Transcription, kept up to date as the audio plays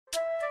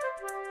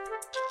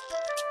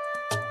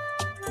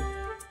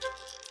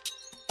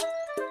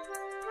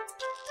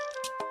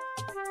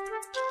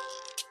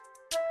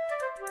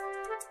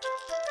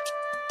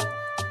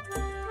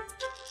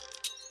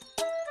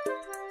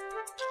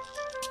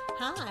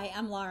Hi,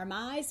 I'm Laura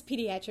Mize,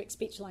 pediatric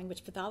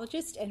speech-language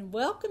pathologist, and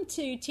welcome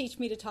to Teach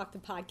Me to Talk the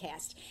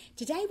podcast.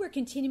 Today we're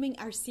continuing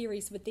our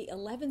series with the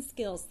 11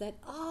 skills that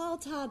all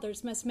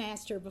toddlers must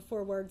master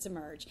before words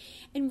emerge.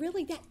 And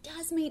really that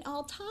does mean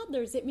all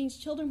toddlers. It means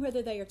children,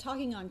 whether they are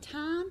talking on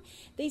time,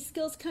 these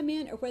skills come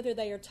in, or whether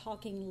they are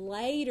talking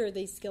later,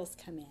 these skills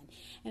come in.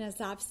 And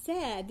as I've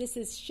said, this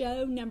is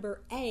show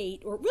number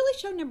 8, or really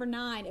show number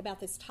 9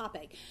 about this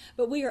topic.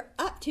 But we are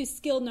up to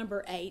skill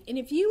number 8. And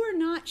if you are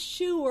not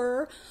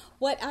sure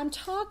what I'm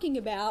talking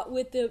about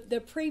with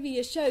the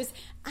previous shows,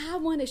 I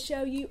want to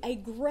show you a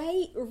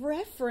great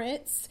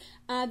reference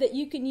that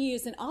you can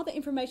use. And all the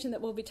information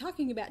that we'll be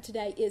talking about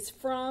today is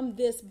from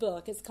this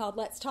book. It's called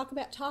Let's Talk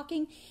About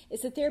Talking.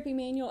 It's a therapy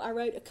manual I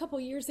wrote a couple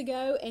years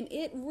ago, and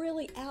it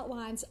really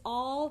outlines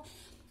all,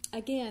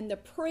 again, the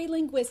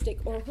prelinguistic,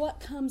 or what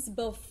comes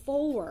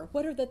before.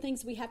 What are the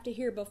things we have to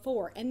hear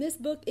before? And this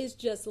book is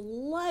just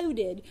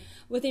loaded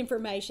with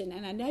information.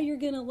 And I know you're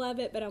going to love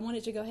it, but I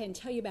wanted to go ahead and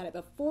tell you about it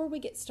before we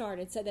get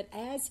started, so that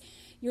as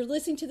you're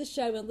listening to the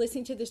show and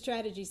listening to the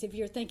strategies, if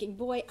you're thinking,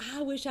 boy,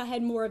 I wish I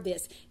had more of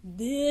this,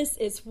 this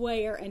is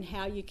where and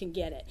how you can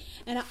get it.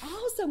 And I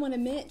also want to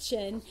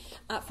mention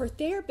for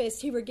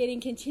therapists who are getting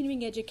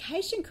continuing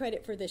education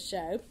credit for this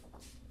show,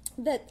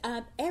 that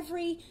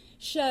every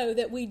show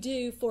that we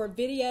do for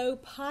video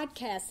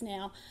podcast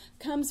now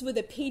comes with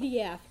a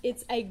PDF.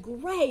 It's a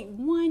great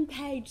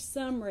one-page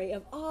summary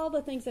of all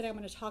the things that I'm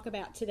going to talk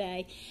about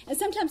today. And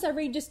sometimes I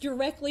read just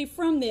directly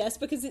from this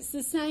because it's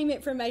the same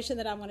information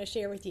that I want to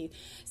share with you.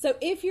 So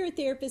if you're a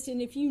therapist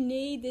and if you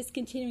need this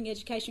continuing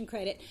education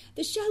credit,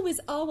 the show is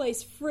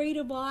always free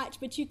to watch,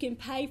 but you can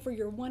pay for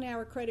your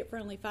 1-hour credit for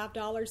only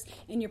 $5.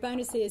 And your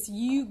bonus is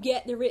you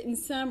get the written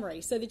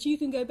summary so that you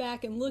can go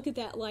back and look at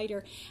that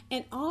later,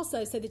 and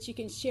also so that you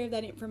can share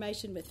that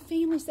information with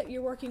families that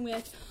you're working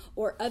with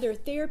or other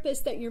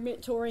therapists that you're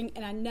mentoring,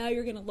 and I know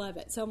you're going to love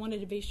it. So I wanted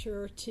to be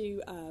sure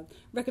to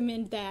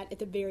recommend that at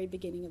the very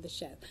beginning of the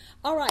show.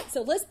 All right,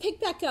 so let's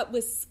pick back up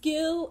with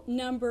skill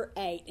number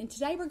 8. And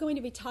today we're going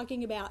to be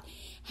talking about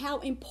how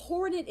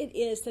important it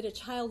is that a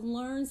child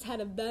learns how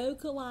to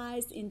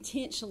vocalize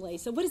intentionally.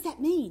 So what does that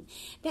mean?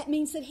 That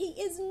means that he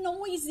is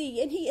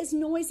noisy, and he is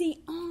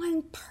noisy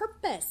on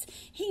purpose.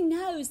 He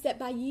knows that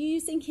by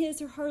using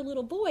his or her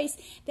little voice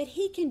that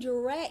he can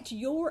direct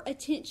your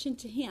attention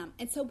to him.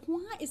 And so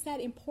why is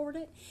that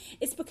important?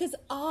 It's because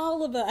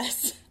all of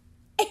us,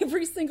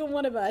 every single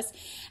one of us,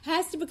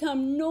 has to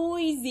become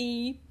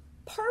noisy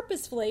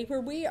purposefully, where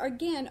we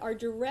again are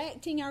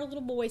directing our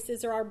little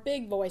voices or our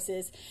big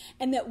voices,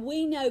 and that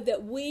we know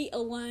that we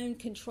alone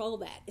control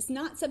that. It's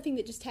not something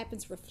that just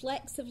happens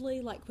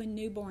reflexively, like when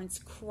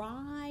newborns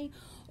cry,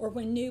 or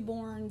when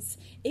newborns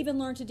even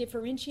learn to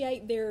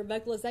differentiate their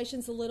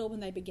vocalizations a little, when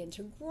they begin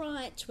to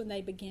grunt, when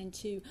they begin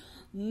to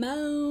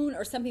moan,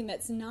 or something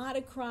that's not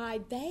a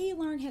cry. They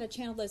learn how to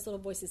channel those little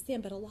voices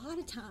then. But a lot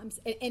of times,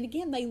 and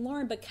again, they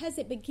learn because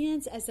it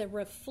begins as a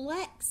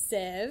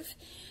reflexive,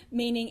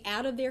 meaning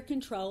out of their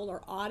control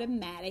or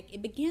automatic.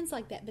 It begins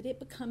like that, but it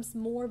becomes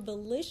more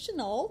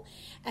volitional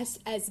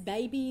as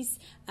babies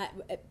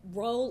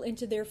roll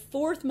into their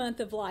 4th month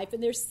of life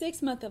and their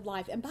 6th month of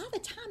life. And by the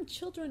time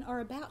children are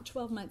about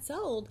 12 months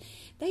old,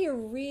 they are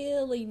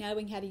really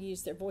knowing how to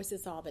use their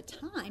voices all the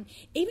time.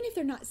 Even if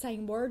they're not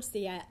saying words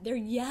yet, they're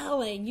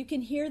yelling. You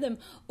can hear them,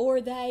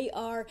 or they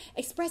are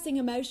expressing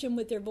emotion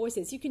with their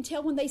voices. You can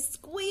tell when they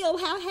squeal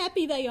how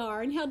happy they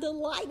are and how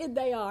delighted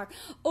they are.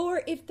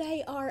 Or if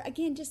they are,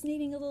 again, just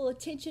needing a little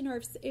attention, or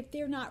if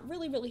they're not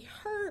really, really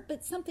hurt,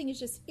 but something has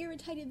just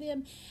irritated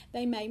them,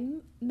 they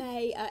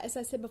may as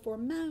I said before,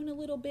 moan a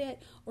little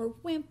bit, or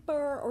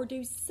whimper, or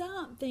do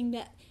something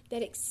that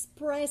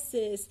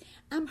expresses,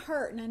 I'm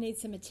hurt and I need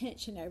some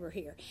attention over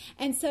here.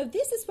 And so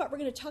this is what we're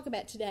going to talk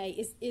about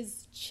today,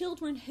 is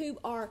children who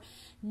are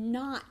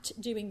not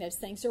doing those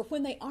things, or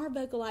when they are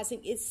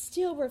vocalizing, it's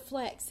still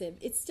reflexive.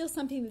 It's still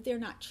something that they're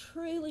not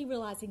truly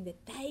realizing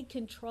that they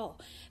control,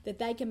 that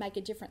they can make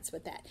a difference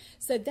with that.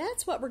 So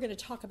that's what we're going to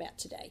talk about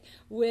today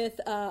with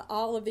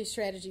all of these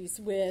strategies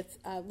with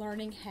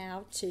learning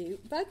how to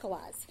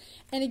vocalize.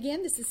 And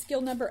again, this is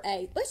skill number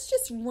 8. Let's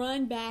just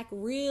run back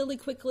really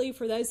quickly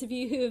for those of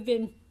you who have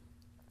been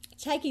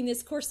taking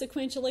this course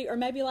sequentially, or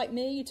maybe like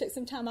me, you took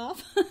some time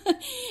off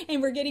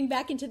and we're getting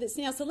back into this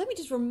now. So let me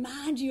just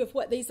remind you of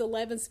what these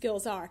 11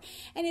 skills are.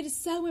 And it is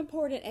so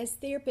important as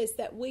therapists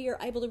that we are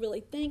able to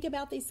really think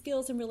about these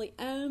skills and really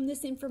own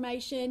this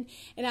information.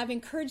 And I've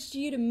encouraged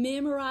you to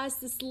memorize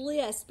this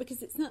list,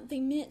 because it's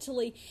something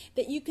mentally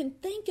that you can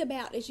think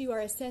about as you are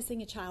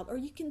assessing a child, or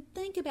you can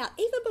think about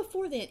even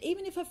before then,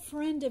 even if a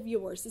friend of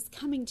yours is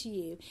coming to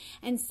you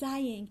and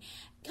saying,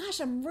 gosh,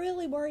 I'm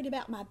really worried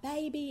about my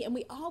baby. And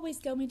we always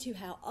go into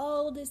how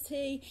old is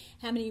he?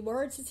 How many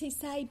words does he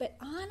say? But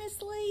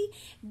honestly,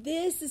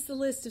 this is the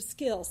list of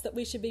skills that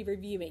we should be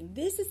reviewing.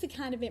 This is the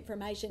kind of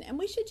information, and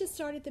we should just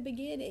start at the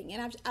beginning.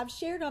 And I've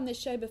shared on this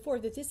show before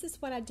that this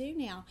is what I do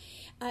now,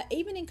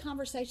 even in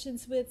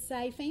conversations with,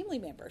 say, family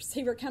members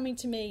who are coming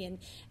to me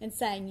and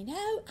saying,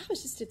 I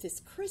was just at this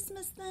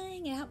Christmas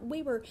thing, and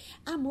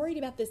I'm worried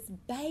about this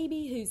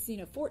baby who's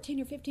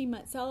 14 or 15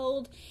 months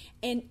old,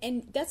 and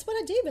that's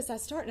what I do. Is I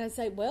start and I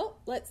say, well,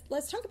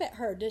 let's talk about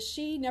her. Does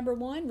she, number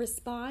one,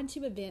 respond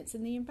to events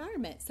in the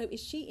environment? So is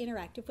she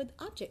interactive with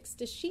objects?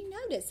 Does she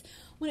notice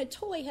when a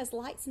toy has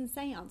lights and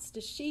sounds?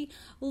 Does she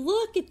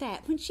look at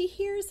that when she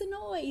hears a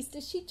noise?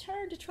 Does she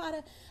turn to try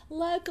to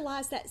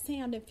localize that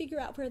sound and figure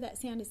out where that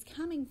sound is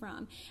coming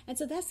from? And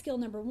so that's skill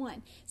number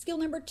one. Skill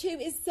number two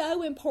is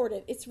so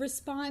important. It's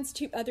response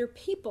to other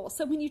people.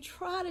 So when you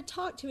try to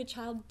talk to a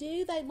child,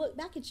 do they look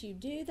back at you?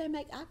 Do they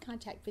make eye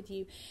contact with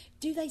you?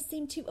 Do they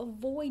seem to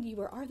avoid you,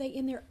 or are they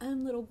in their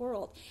own little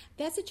world?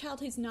 That's a child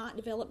who's not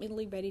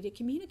developmentally ready to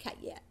communicate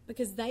yet,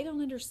 because they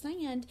don't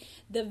understand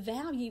the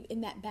value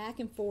in that back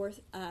and forth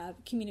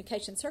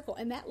communication circle.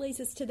 And that leads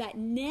us to that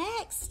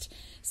next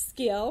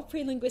skill,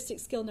 prelinguistic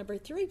skill number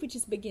 3, which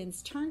is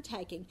begins turn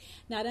taking.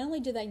 Not only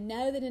do they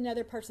know that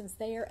another person's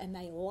there and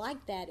they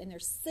like that, and they're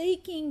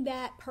seeking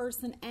that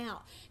person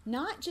out,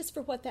 not just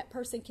for what that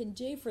person can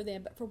do for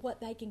them, but for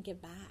what they can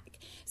give back.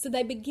 So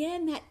they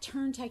begin that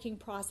turn taking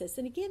process.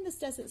 And again, this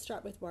doesn't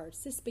start with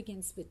words. This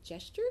begins with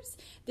gestures.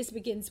 This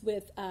begins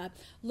with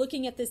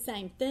looking at the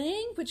same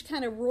thing, which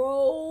kind of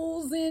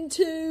rolls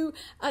into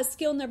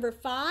skill number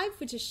 5,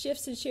 which is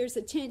shifts and shares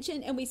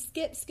attention. And we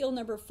skip skill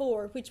number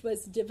 4, which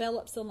was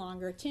develops a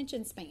longer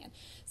attention span.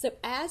 So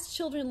as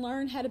children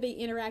learn how to be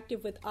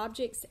interactive with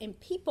objects and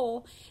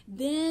people,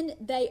 then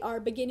they are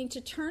beginning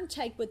to turn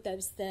take with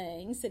those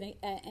things.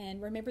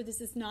 And remember, this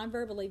is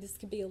non-verbally. This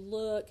could be a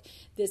look.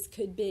 This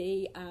could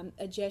be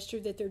a gesture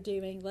that they're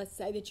doing. Let's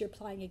say that you're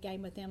playing a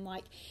game with them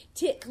like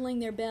tickling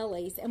their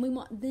bellies, and we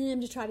want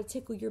them to try to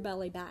tickle your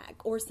belly back,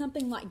 or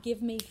something like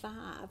give me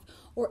 5,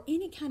 or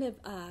any kind of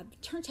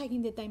turn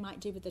taking that they might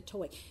do with a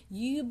toy.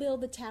 You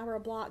build the tower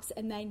of blocks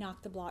and they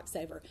knock the blocks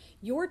over.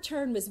 Your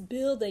turn was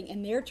building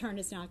and their turn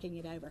is knocking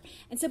it over.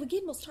 And so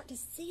again, we'll start to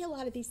see a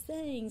lot of these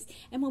things,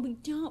 and when we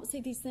don't see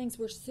these things,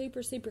 we're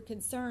super, super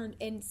concerned.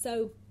 And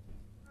so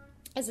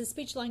as a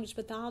speech language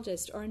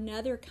pathologist or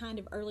another kind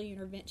of early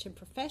intervention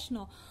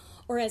professional,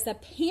 or as a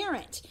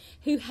parent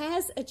who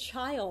has a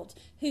child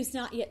who's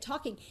not yet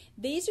talking,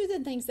 these are the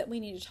things that we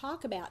need to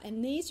talk about,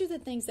 and these are the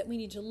things that we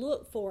need to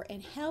look for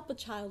and help a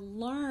child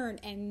learn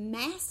and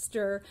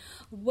master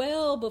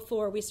well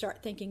before we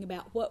start thinking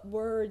about what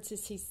words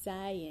is he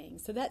saying.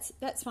 So that's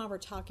why we're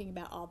talking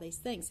about all these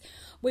things.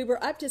 We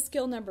were up to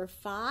skill number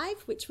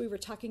 5, which we were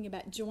talking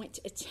about joint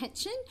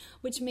attention,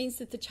 which means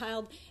that the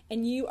child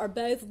and you are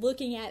both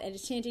looking at and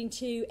attending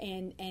to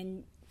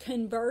and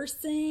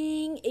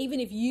conversing, even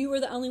if you were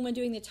the only one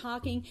doing the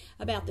talking,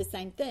 about the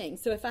same thing.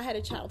 So if I had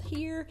a child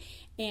here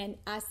and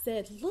I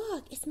said,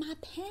 look, it's my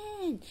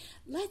pen,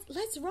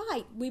 let's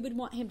write, we would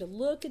want him to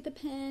look at the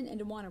pen and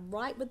to want to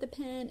write with the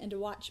pen and to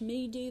watch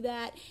me do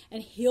that,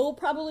 and he'll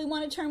probably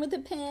want to turn with the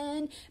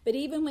pen, but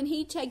even when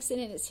he takes it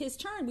and it's his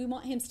turn, we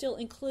want him still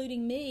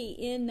including me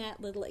in that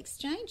little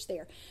exchange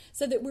there,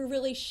 so that we're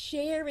really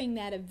sharing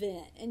that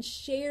event and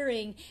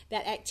sharing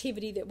that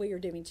activity that we are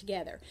doing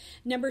together.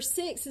 Number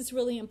 6 is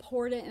really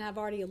important, and I've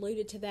already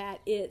alluded to that.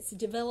 It's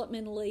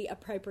developmentally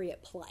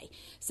appropriate play.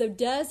 So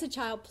does the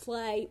child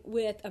play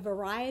with a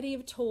variety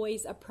of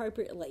toys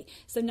appropriately?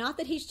 So not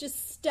that he's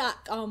just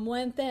stuck on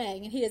one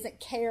thing and he doesn't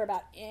care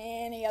about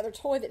any other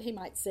toy that he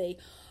might see,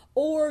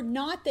 or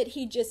not that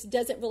he just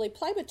doesn't really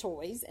play with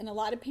toys. And a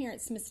lot of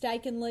parents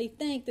mistakenly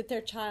think that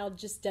their child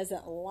just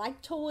doesn't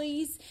like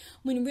toys,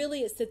 when really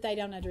it's that they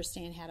don't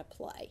understand how to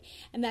play.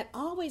 And that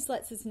always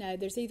lets us know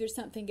there's either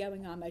something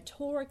going on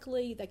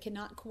motorically, they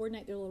cannot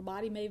coordinate their little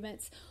body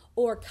movements,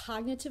 or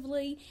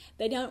cognitively,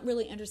 they don't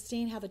really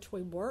understand how the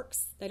toy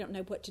works. They don't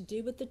know what to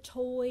do with the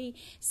toy.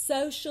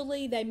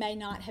 Socially, they may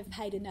not have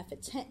paid enough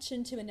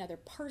attention to another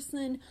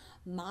person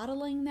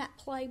modeling that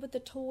play with the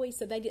toy,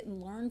 so they didn't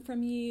learn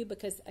from you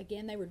because,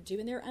 again, they were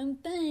doing their own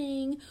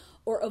thing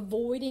or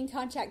avoiding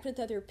contact with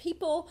other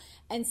people,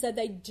 and so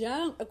they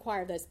don't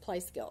acquire those play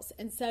skills.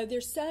 And so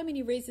there's so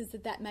many reasons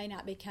that may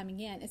not be coming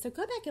in. And so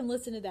go back and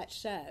listen to that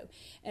show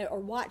or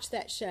watch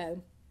that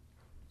show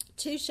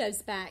 2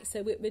 shows back, so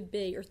it would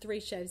be, or 3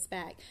 shows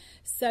back,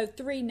 so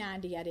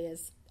 390 it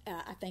is.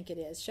 I think it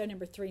is, show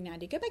number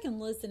 390. Go back and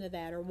listen to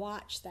that or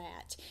watch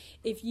that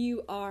if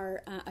you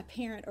are a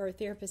parent or a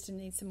therapist and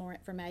need some more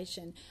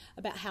information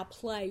about how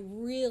play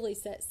really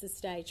sets the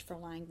stage for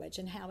language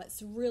and how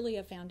it's really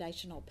a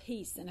foundational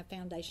piece and a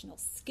foundational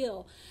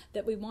skill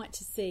that we want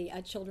to see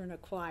children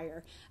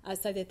acquire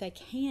so that they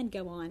can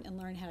go on and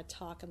learn how to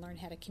talk and learn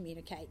how to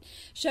communicate.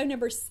 Skill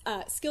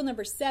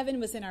number 7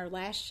 was in our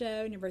last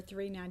show, number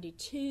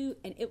 392,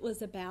 and it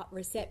was about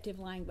receptive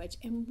language.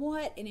 And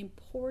what an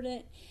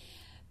important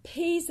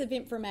piece of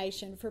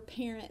information for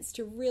parents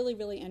to really,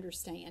 really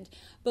understand.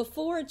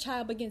 Before a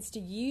child begins to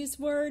use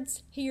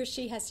words, he or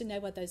she has to know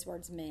what those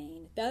words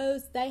mean.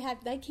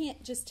 They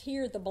can't just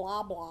hear the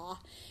blah blah,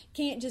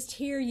 can't just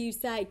hear you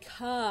say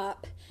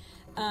cup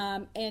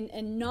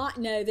and not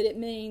know that it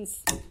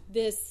means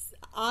this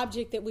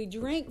object that we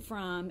drink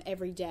from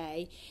every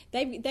day.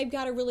 They've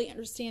got to really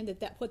understand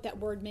that what that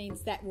word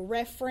means, that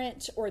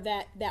referent or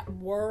that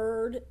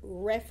word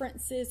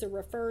references or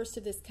refers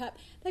to this cup.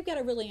 They've got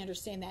to really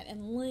understand that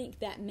and link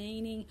that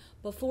meaning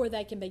before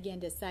they can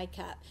begin to say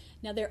cup.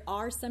 Now, there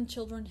are some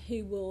children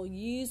who will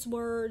use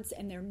words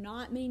and they're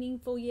not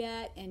meaningful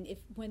yet, and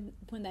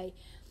when they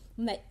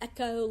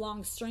echo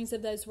long strings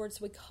of those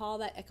words, we call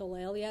that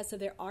echolalia. So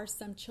there are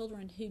some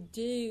children who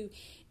do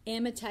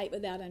imitate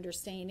without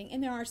understanding,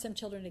 and there are some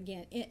children,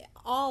 again,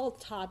 all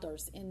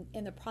toddlers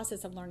in the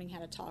process of learning how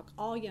to talk,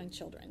 all young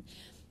children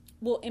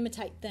will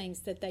imitate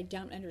things that they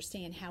don't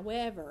understand.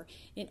 However,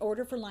 in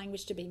order for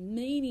language to be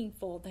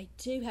meaningful, they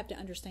do have to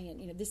understand,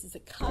 this is a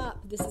cup,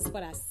 this is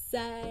what I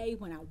say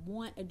when I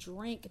want a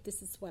drink,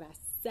 this is what I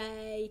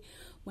say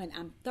when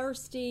I'm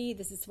thirsty,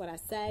 this is what I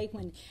say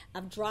when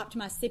I've dropped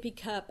my sippy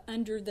cup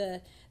under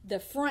the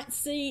front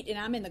seat and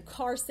I'm in the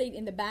car seat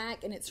in the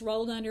back and it's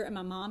rolled under and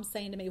my mom's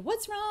saying to me,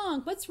 what's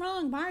wrong,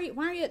 why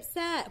are you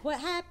upset, what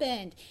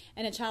happened?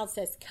 And a child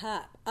says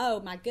cup.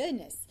 Oh my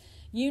goodness.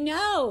 You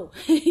know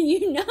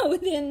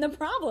then the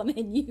problem,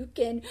 and you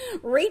can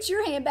reach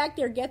your hand back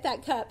there, get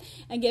that cup,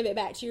 and give it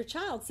back to your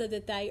child so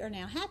that they are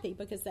now happy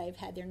because they've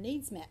had their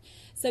needs met.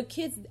 So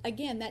kids,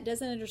 again, that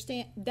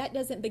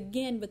doesn't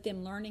begin with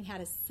them learning how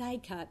to say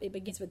cup. It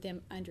begins with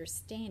them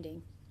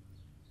understanding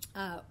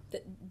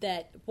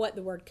that what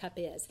the word cup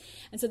is.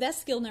 And so that's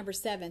skill number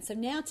 7. So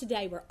now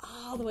today we're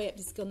all the way up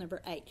to skill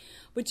number 8,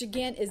 which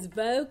again is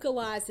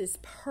vocalizes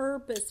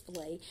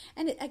purposefully.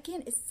 And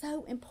again, it's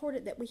so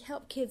important that we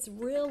help kids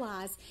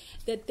realize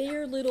that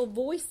their little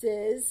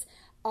voices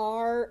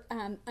are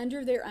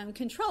under their own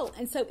control.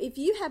 And so if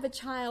you have a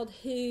child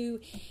who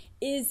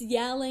is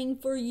yelling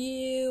for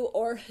you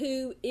or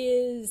who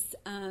is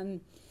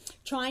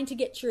trying to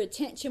get your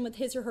attention with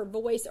his or her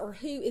voice, or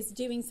who is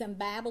doing some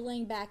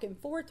babbling back and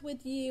forth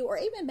with you, or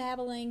even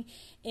babbling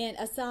in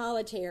a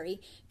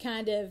solitary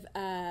kind of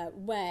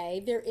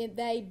way.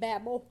 They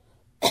babble,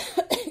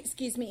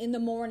 excuse me, in the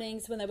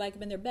mornings when they wake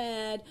up in their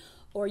bed,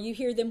 or you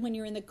hear them when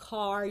you're in the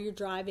car, you're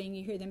driving,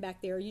 you hear them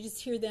back there, or you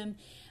just hear them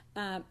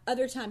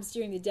other times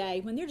during the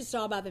day when they're just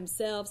all by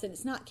themselves and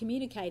it's not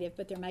communicative,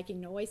 but they're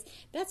making noise.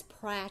 That's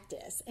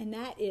practice, and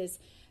that is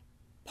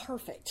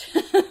perfect.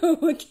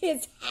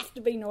 Kids have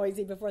to be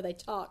noisy before they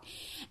talk.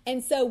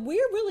 And so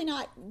we're really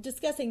not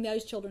discussing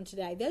those children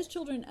today. Those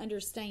children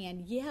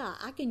understand, yeah,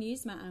 I can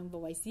use my own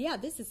voice. Yeah,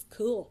 this is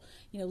cool.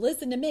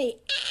 Listen to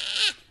me.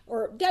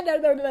 Or da da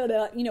da da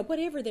da,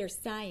 whatever they're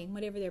saying,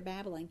 whatever they're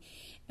babbling.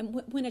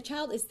 And when a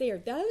child is there,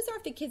 those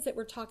aren't the kids that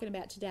we're talking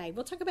about today.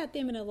 We'll talk about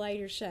them in a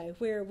later show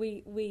where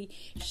we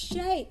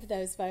shape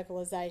those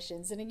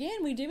vocalizations. And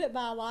again, we do it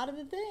by a lot of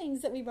the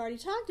things that we've already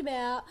talked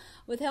about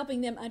with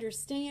helping them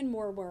understand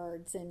more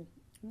words and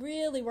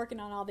really working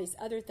on all these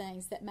other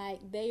things that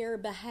make their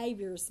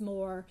behaviors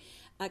more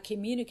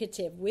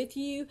communicative with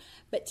you.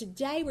 But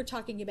today we're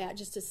talking about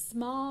just a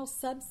small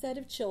subset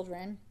of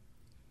children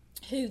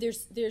who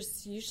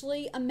there's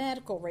usually a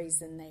medical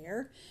reason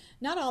there.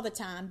 Not all the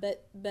time,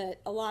 but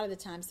a lot of the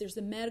times there's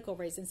a medical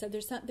reason. So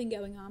there's something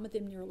going on with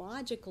them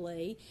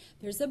neurologically.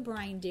 There's a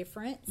brain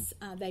difference.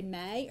 They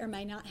may or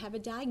may not have a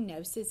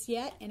diagnosis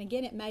yet. And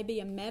again, it may be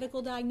a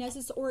medical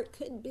diagnosis, or it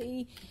could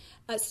be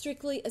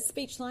strictly a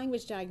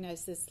speech-language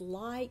diagnosis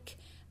like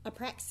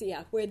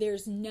apraxia, where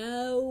there's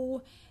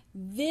no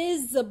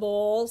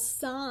visible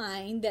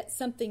sign that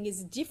something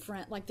is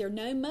different, like there are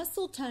no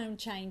muscle tone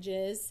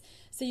changes,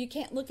 so you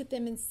can't look at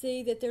them and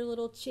see that their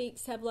little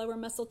cheeks have lower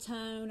muscle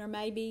tone, or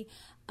maybe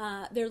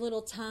their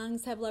little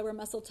tongues have lower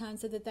muscle tone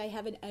so that they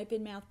have an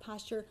open mouth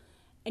posture,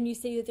 and you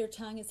see that their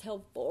tongue is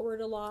held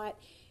forward a lot.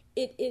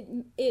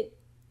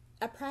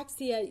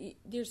 Apraxia,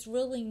 there's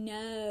really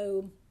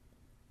no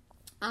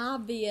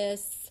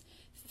obvious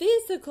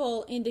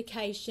physical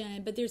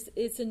indication, but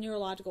it's a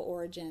neurological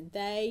origin.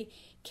 They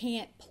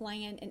can't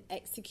plan and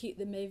execute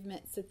the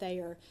movements that they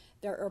are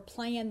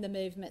plan the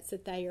movements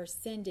that they are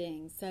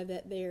sending, so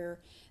that they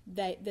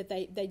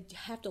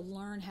have to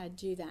learn how to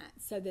do that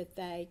so that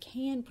they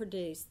can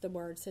produce the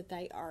words that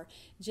they are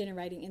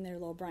generating in their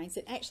little brains.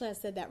 And actually, I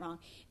said that wrong.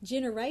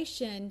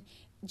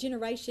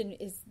 Generation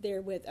is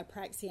there with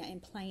apraxia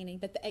and planning,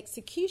 but the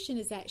execution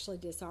is actually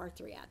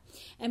dysarthria.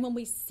 And when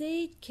we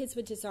see kids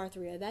with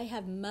dysarthria, they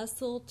have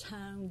muscle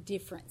tone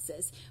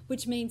differences,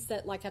 which means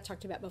that, like I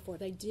talked about before,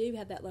 they do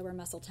have that lower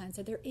muscle tone.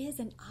 So there is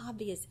an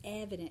obvious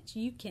evidence.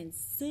 You can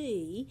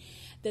see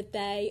that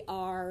they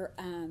are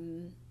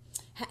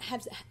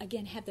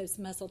have those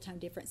muscle tone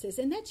differences.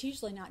 And that's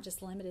usually not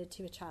just limited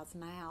to a child's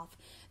mouth.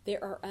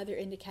 There are other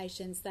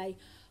indications. They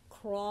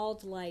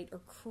crawled late or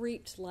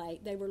creeped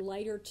late. They were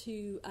later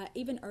to,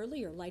 even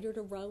earlier, later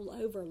to roll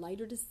over,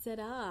 later to sit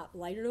up,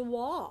 later to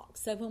walk.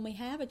 So when we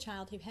have a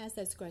child who has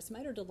those gross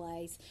motor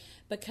delays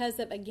because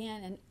of,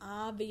 again, an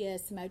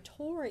obvious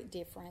motoric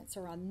difference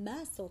or a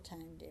muscle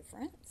tone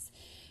difference,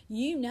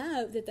 you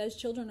know that those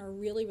children are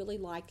really, really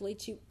likely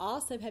to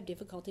also have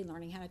difficulty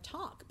learning how to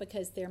talk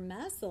because their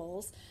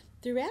muscles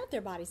throughout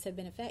their bodies have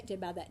been affected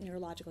by that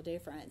neurological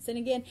difference. And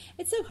again,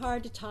 it's so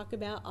hard to talk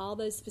about all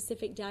those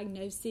specific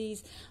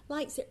diagnoses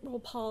like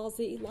cerebral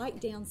palsy, like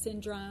Down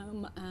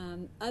syndrome,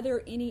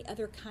 any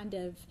other kind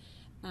of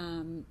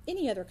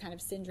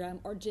syndrome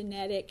or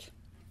genetic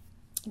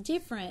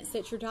difference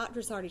that your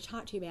doctor's already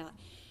talked to you about.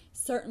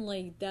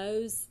 Certainly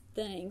those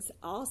things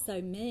also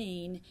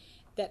mean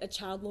that a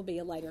child will be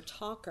a later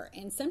talker.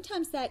 And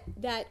sometimes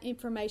that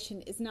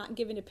information is not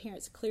given to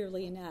parents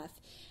clearly enough.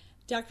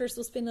 Doctors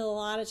will spend a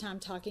lot of time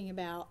talking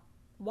about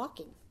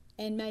walking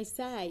and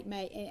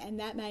and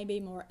that may be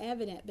more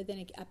evident, but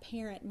then a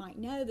parent might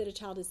know that a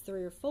child is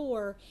 3 or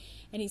 4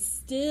 and he's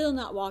still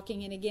not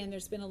walking. And again,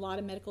 there's been a lot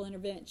of medical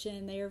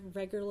intervention. They are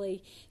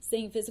regularly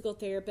seeing physical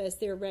therapists.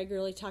 They're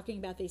regularly talking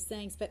about these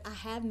things. But I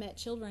have met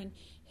children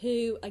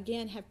who,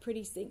 again, have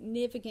pretty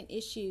significant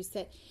issues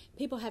that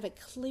people haven't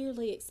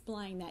clearly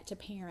explained that to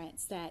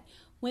parents, that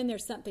when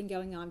there's something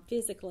going on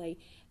physically,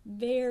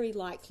 very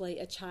likely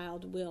a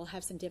child will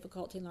have some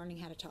difficulty learning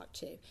how to talk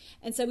to.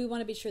 And so we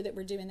want to be sure that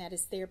we're doing that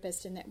as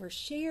therapists and that we're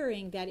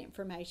sharing that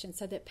information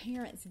so that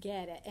parents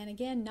get it. And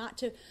again, not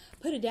to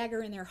put a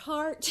dagger in their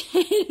heart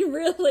and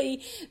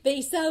really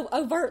be so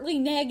overtly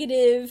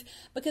negative,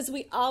 because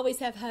we always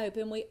have hope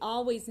and we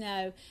always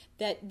know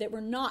that we're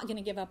not going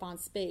to give up on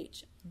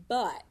speech.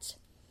 But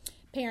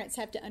parents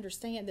have to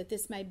understand that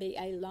this may be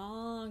a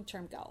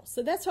long-term goal.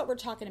 So that's what we're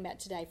talking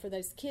about today for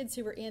those kids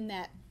who are in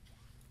that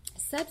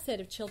subset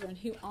of children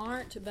who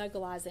aren't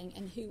vocalizing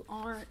and who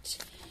aren't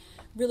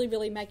really,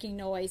 really making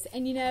noise.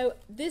 And you know,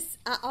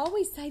 I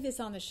always say this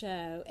on the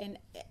show, and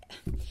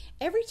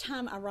every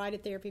time I write a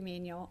therapy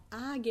manual,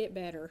 I get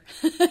better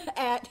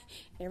at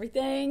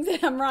everything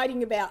that I'm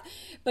writing about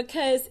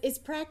because it's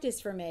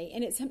practice for me,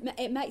 and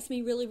it makes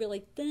me really,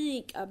 really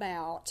think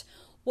about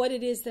what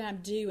it is that I'm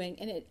doing,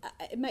 and it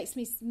makes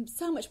me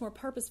so much more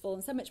purposeful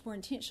and so much more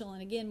intentional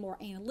and, again, more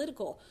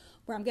analytical,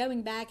 where I'm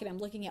going back and I'm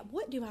looking at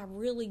what do I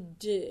really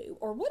do,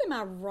 or what am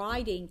I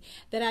writing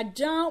that I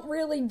don't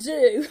really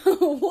do?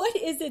 What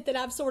is it that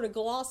I've sort of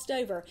glossed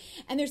over?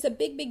 And there's a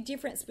big, big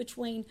difference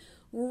between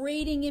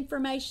reading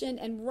information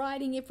and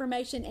writing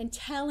information and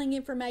telling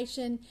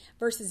information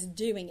versus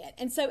doing it.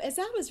 And so as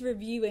I was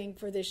reviewing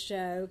for this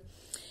show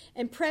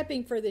and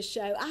prepping for this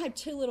show, I have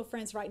 2 little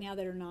friends right now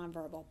that are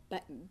nonverbal,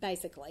 but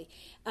basically.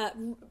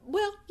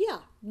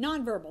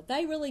 Nonverbal.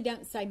 They really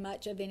don't say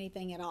much of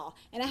anything at all.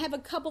 And I have a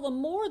couple of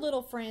more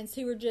little friends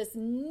who are just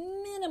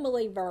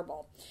minimally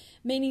verbal,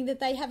 meaning that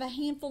they have a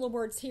handful of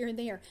words here and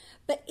there.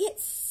 But it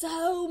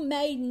so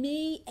made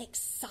me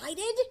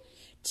excited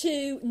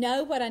to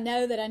know what I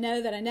know that I know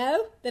that I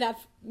know that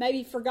I've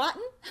maybe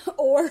forgotten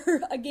or,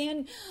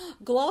 again,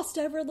 glossed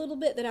over a little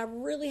bit that I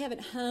really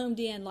haven't honed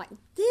in. Like,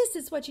 this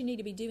is what you need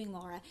to be doing,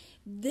 Laura.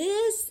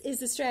 This is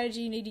the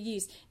strategy you need to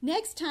use.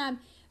 Next time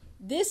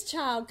this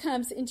child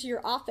comes into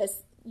your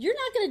office, you're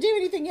not going to do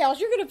anything else.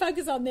 You're going to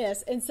focus on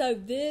this. And so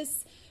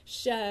this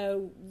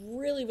show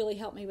really, really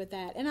helped me with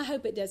that. And I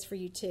hope it does for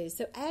you too.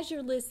 So as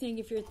you're listening,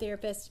 if you're a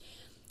therapist,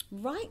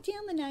 write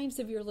down the names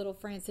of your little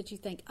friends that you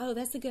think, oh,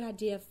 that's a good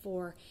idea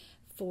for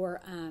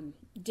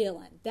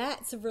Dylan.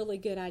 That's a really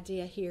good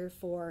idea here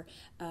for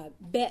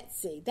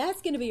Betsy.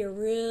 That's going to be a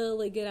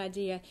really good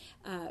idea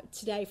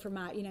today for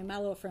my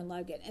little friend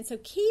Logan. And so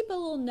keep a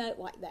little note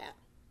like that,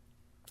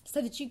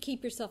 so that you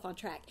keep yourself on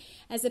track.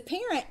 As a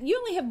parent, you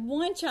only have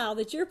one child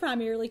that you're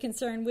primarily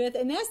concerned with,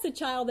 and that's the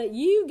child that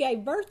you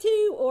gave birth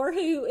to or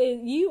who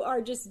you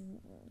are just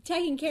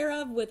taking care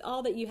of with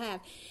all that you have.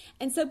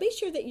 And so be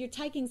sure that you're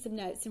taking some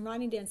notes and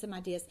writing down some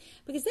ideas,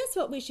 because that's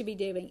what we should be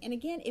doing. And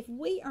again, if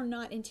we are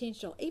not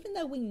intentional, even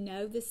though we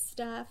know this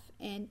stuff,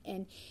 and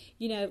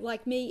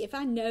like me, if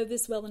I know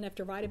this well enough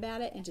to write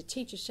about it and to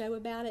teach a show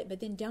about it, but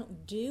then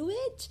don't do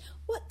it,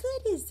 what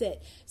good is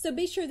it? So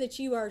be sure that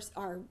you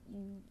are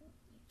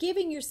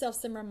giving yourself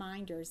some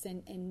reminders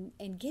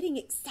and getting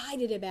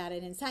excited about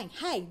it and saying,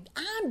 hey,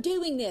 I'm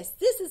doing this.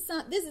 This is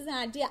an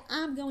idea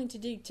I'm going to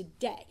do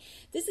today.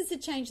 This is a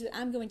change that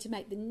I'm going to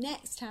make the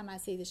next time I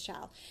see this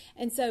child.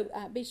 And so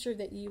be sure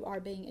that you are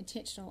being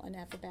intentional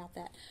enough about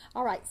that.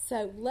 All right,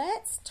 so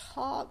let's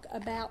talk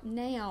about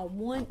now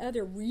one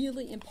other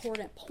really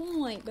important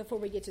point before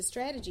we get to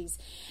strategies.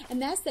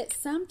 And that's that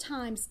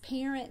sometimes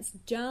parents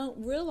don't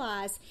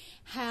realize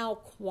how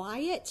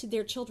quiet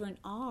their children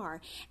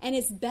are. And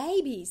as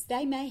babies,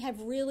 they may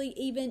have really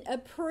even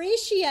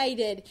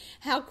appreciated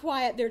how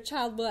quiet their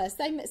child was.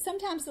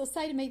 Sometimes they'll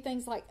say to me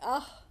things like,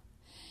 oh,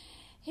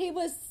 He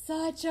was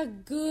such a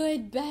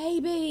good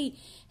baby.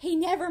 He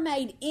never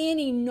made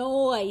any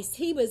noise.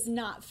 He was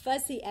not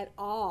fussy at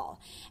all.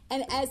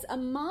 And as a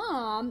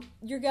mom,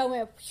 you're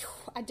going,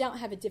 I don't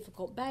have a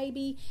difficult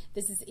baby.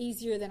 This is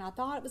easier than I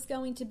thought it was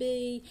going to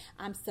be.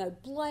 I'm so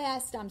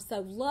blessed. I'm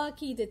so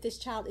lucky that this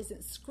child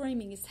isn't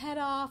screaming his head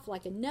off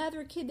like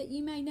another kid that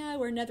you may know,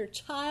 or another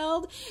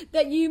child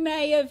that you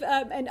may have,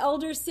 an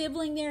older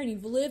sibling there, and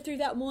you've lived through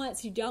that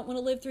once. You don't want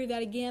to live through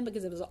that again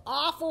because it was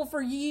awful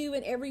for you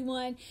and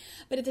everyone.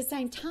 But at the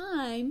same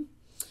time,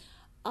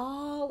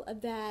 all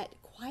of that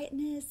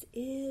quietness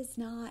is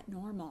not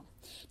normal.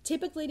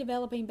 Typically,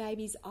 developing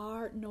babies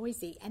are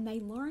noisy, and they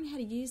learn how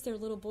to use their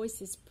little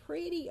voices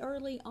pretty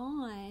early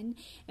on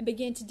and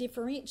begin to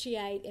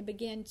differentiate and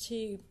begin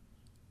to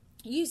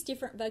use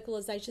different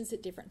vocalizations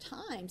at different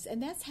times.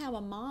 And that's how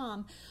a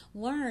mom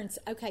learns,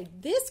 okay,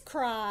 this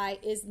cry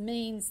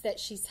means that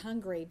she's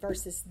hungry,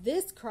 versus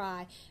this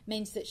cry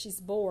means that she's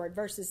bored,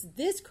 versus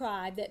this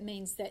cry that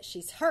means that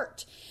she's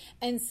hurt.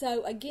 And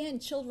so again,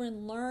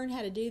 children learn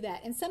how to do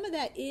that. And some of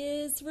that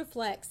is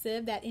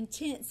reflexive, that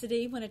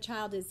intensity when a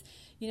child is,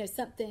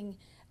 something,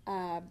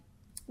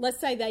 let's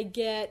say they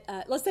get,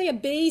 let's say a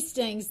bee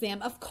stings them.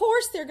 Of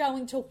course they're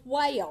going to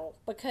wail,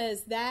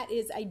 because that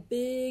is a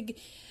big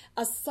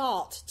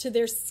assault to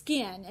their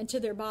skin and to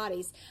their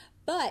bodies.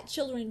 But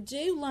children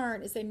do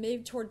learn as they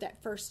move toward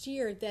that first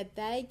year that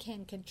they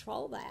can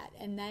control that,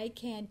 and they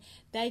can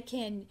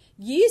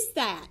use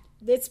that.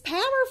 It's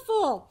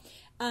powerful.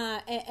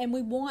 And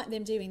we want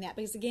them doing that,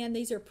 because again,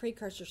 these are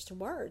precursors to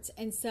words.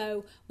 And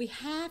so we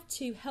have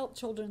to help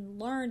children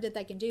learn that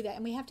they can do that.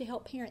 And we have to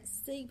help parents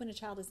see when a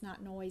child is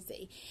not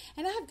noisy.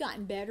 And I have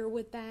gotten better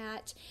with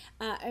that.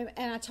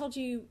 And I told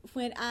you,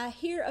 when I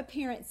hear a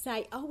parent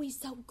say, oh, he's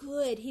so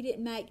good, he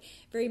didn't make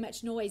very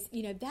much noise,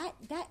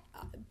 that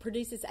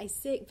produces a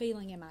sick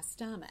feeling in my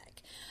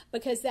stomach,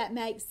 because that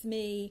makes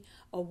me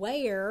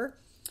aware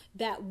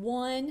that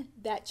one,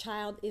 that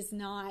child is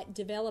not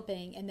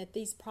developing, and that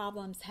these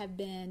problems have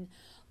been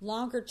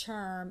longer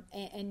term,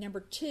 and number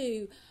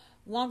two,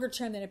 longer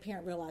term than a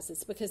parent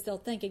realizes, because they'll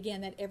think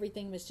again that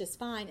everything was just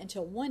fine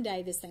until one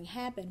day this thing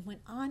happened, when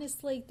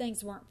honestly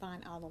things weren't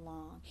fine all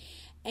along.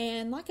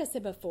 And like I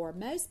said before,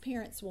 most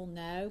parents will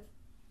know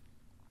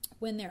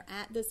when they're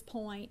at this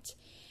point,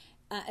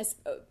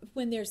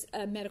 when there's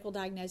a medical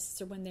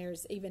diagnosis, or when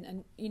there's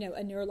even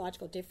a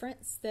neurological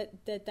difference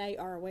that they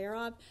are aware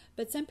of,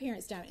 but some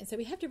parents don't. And so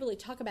we have to really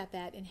talk about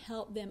that and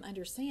help them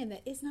understand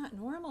that it's not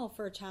normal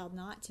for a child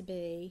not to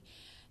be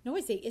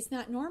noisy. It's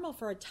not normal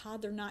for a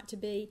toddler not to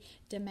be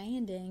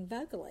demanding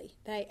vocally,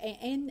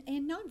 and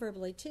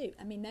non-verbally too.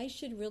 I mean, they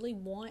should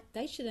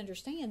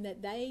understand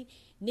that they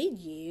need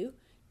you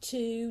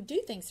to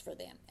do things for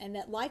them, and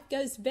that life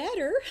goes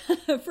better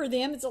for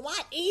them. It's a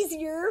lot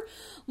easier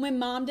when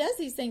mom does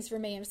these things for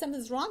me. And if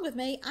something's wrong with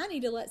me, I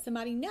need to let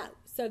somebody know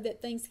so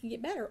that things can get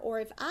better.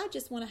 Or if I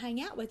just want to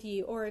hang out with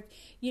you, or if,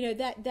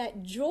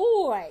 that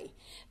joy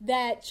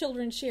that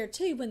children share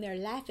too when they're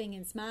laughing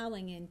and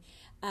smiling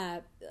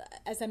and,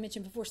 as I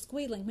mentioned before,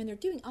 squealing, when they're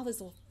doing all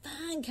those little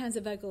fun kinds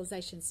of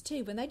vocalizations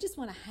too, when they just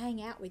want to hang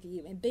out with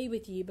you and be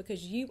with you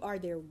because you are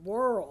their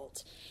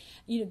world.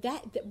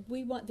 That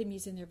we want them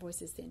using their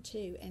voices then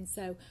too. And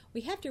so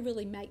we have to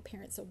really make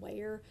parents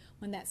aware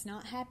when that's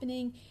not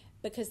happening,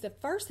 because the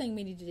first thing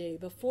we need to do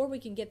before we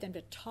can get them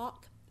to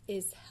talk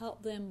is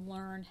help them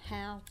learn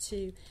how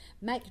to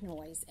make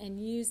noise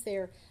and use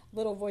their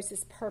little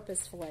voices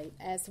purposefully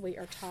as we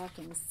are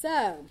talking.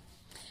 So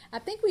I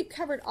think we've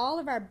covered all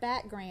of our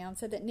background,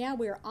 so that now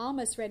we're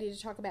almost ready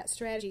to talk about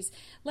strategies.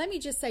 Let me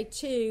just say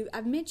too,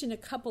 I've mentioned a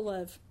couple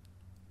of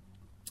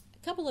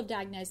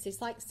diagnoses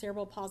like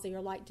cerebral palsy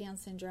or like Down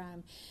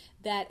syndrome,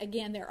 that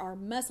again there are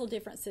muscle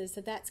differences,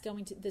 so that's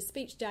going to the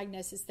speech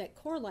diagnosis that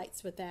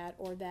correlates with that,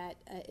 or that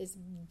is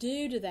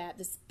due to that.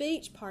 The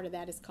speech part of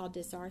that is called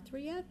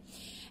dysarthria.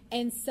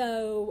 And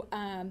so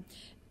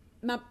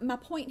my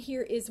point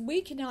here is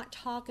we cannot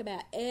talk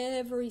about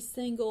every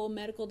single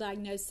medical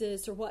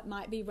diagnosis or what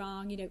might be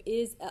wrong.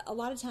 Is a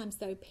lot of times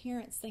though,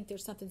 parents think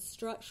there's something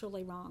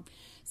structurally wrong.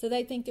 So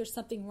they think there's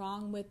something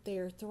wrong with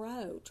their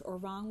throat or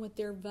wrong with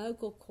their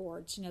vocal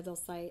cords. They'll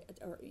say,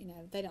 or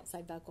they don't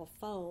say vocal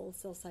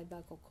folds, they'll say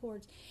vocal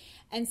cords.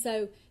 And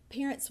so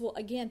parents will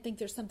again think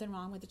there's something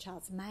wrong with the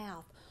child's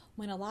mouth,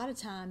 when a lot of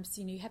times,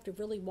 you have to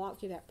really walk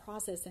through that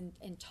process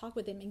and talk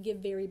with them and give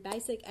very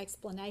basic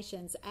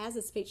explanations as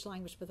a speech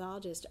language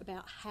pathologist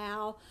about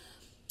how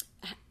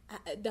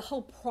the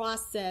whole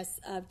process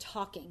of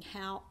talking,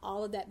 how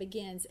all of that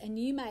begins.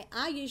 And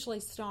I usually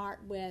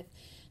start with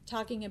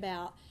talking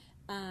about,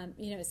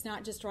 it's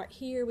not just right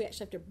here. We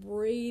actually have to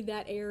breathe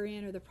that air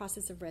in, or the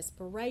process of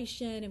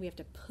respiration, and we have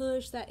to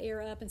push that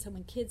air up. And so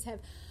when kids have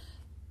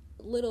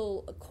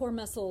little core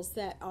muscles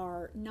that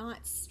are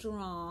not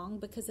strong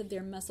because of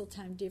their muscle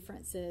tone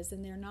differences,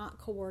 and they're not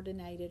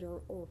coordinated,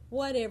 or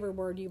whatever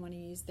word you want to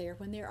use there,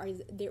 when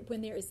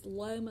there is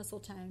low muscle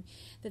tone,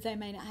 that they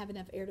may not have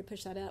enough air to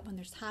push that up. When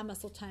there's high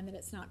muscle tone, that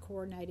it's not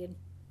coordinated,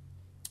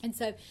 and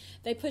so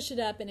they push it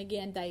up, and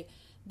again they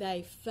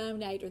they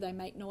phonate or they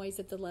make noise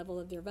at the level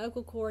of their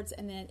vocal cords,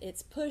 and then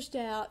it's pushed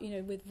out,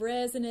 with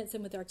resonance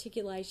and with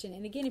articulation.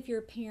 And again, if you're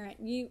a parent,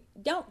 you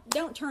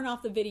don't turn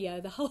off the video.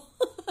 The whole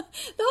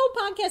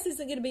podcast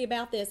isn't going to be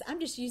about this. I'm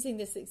just using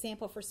this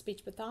example for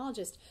speech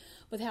pathologists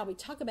with how we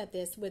talk about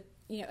this. With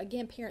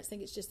again, parents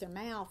think it's just their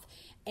mouth,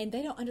 and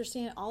they don't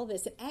understand all of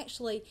this. And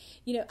actually,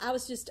 I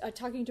was just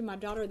talking to my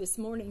daughter this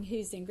morning,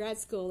 who's in grad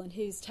school and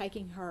who's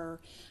taking her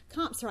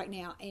comps right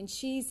now, and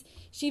she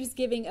was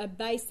giving a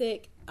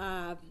basic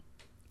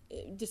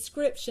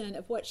description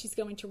of what she's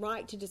going to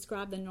write to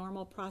describe the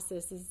normal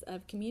processes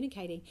of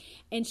communicating.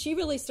 And she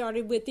really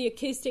started with the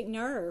acoustic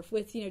nerve,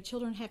 with,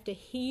 children have to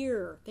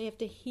hear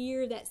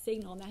that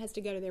signal, and that has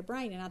to go to their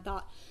brain. And I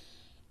thought,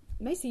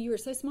 Macy, you are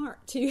so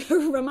smart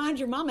to remind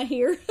your mama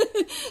here,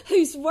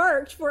 who's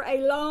worked for a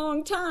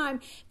long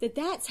time,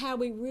 that's how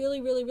we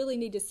really, really, really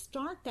need to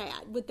start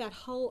that, with that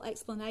whole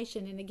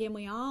explanation. And again,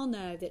 we all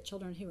know that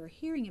children who are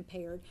hearing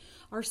impaired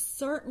are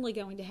certainly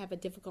going to have a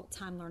difficult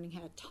time learning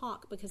how to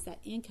talk, because that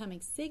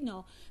incoming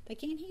signal, they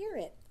can't hear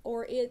it,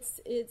 or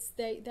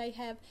they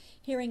have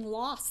hearing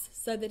loss,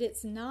 so that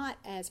it's not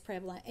as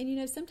prevalent.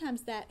 And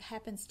sometimes that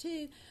happens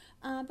too,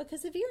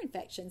 because of ear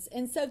infections.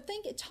 And so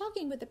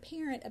talking with the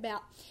parent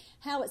about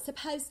how it's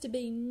supposed to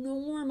be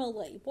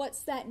normally, what's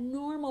that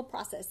normal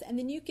process, and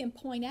then you can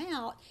point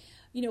out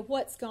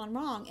what's gone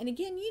wrong. And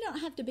again, you don't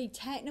have to be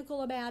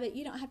technical about it.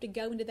 You don't have to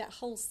go into that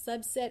whole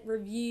subset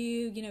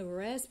review,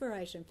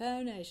 respiration,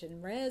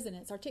 phonation,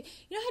 resonance, you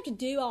don't have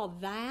to do all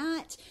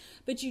that,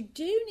 but you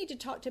do need to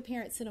talk to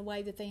parents in a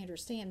way that they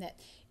understand that,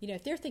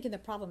 if they're thinking the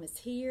problem is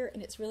here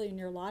and it's really a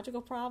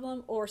neurological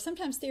problem, or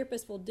sometimes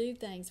therapists will do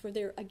things where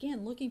they're,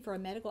 again, looking for a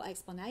medical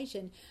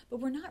explanation, but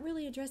we're not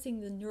really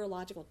addressing the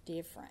neurological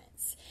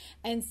difference.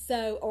 And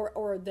so,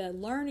 or the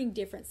learning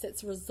difference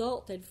that's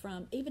resulted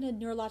from even a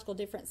neurological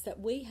difference that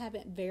we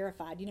haven't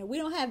verified. We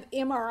don't have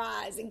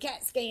MRIs and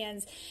CAT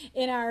scans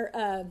in our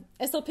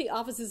SLP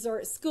offices or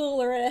at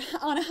school or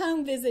on a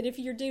home visit if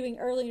you're doing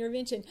early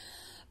intervention.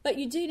 But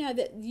you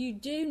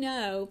do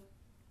know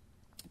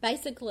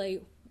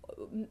basically,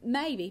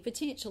 maybe,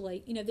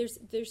 potentially,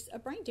 there's a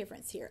brain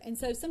difference here. And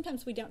so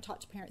sometimes we don't talk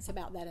to parents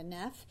about that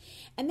enough,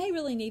 and they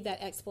really need that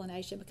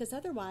explanation, because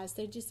otherwise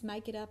they just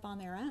make it up on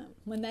their own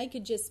when they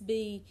could just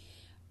be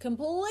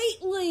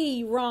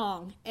completely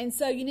wrong. And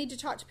so you need to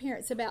talk to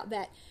parents about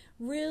that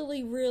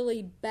really,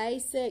 really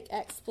basic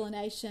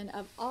explanation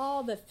of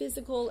all the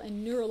physical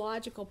and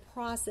neurological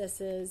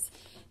processes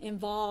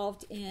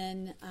involved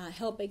in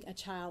helping a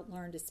child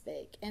learn to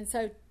speak. And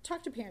so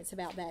talk to parents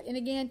about that. And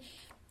again,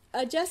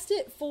 adjust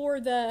it for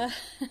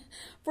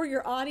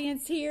your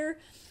audience here.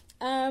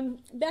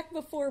 Back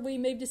before we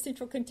moved to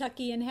Central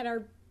Kentucky and had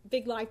our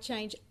big life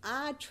change,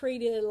 I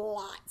treated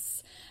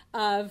lots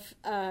of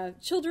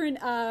children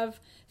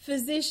of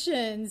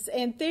physicians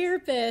and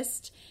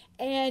therapists.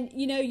 And,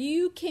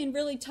 you can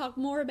really talk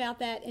more about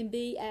that and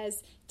be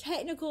as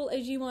technical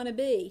as you want to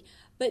be.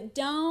 But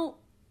don't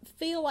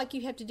feel like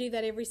you have to do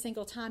that every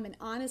single time. And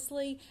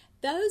honestly,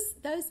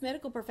 those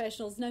medical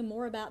professionals know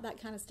more about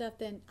that kind of stuff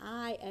than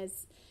I,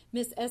 as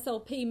Miss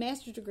SLP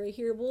master's degree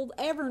here, will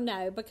ever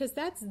know, because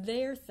that's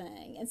their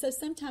thing. And so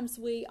sometimes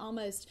we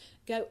almost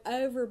go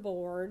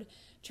overboard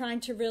trying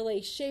to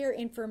really share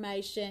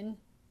information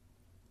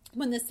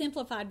when the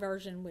simplified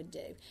version would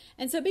do.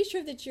 And so be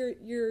sure that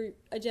you're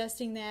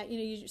adjusting that.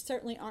 You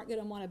certainly aren't going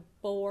to want to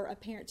bore a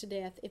parent to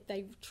death if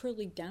they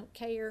truly don't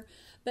care,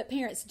 but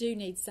parents do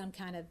need some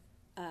kind of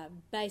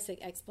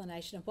basic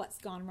explanation of what's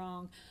gone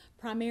wrong,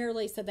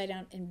 primarily so they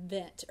don't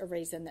invent a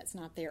reason that's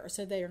not there, or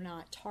so they are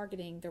not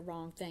targeting the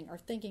wrong thing or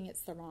thinking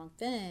it's the wrong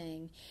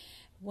thing,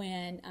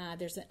 when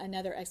there's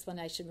another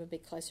explanation would be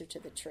closer to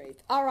the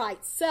truth. All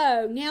right,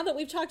 so now that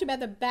we've talked about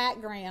the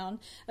background,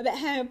 about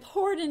how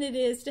important it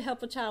is to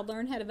help a child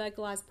learn how to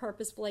vocalize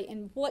purposefully,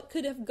 and what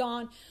could have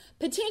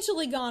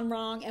potentially gone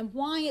wrong, and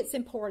why it's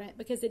important,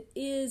 because it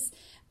is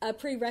a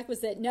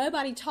prerequisite.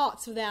 Nobody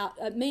talks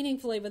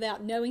meaningfully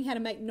without knowing how to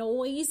make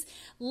noise.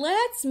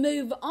 Let's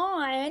move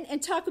on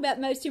and talk about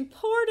the most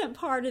important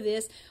part of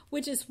this,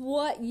 which is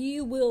what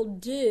you will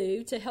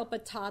do to help a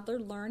toddler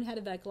learn how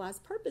to vocalize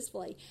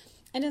purposefully.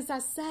 And as I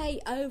say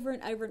over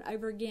and over and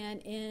over again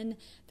in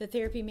the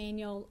therapy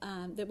manual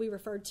that we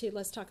referred to,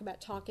 Let's Talk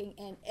About Talking,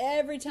 and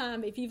every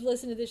time, if you've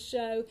listened to this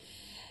show,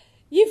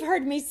 you've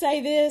heard me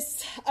say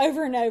this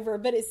over and over,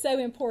 but it's so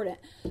important.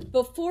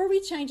 Before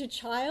we change a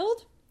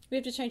child, we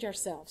have to change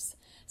ourselves.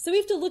 So we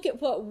have to look at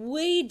what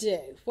we do,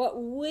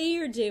 what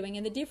we're doing,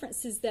 and the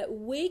differences that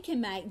we can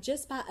make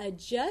just by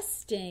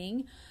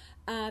adjusting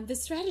the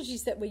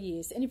strategies that we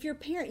use. And if you're a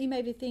parent, you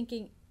may be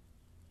thinking,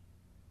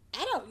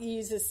 I don't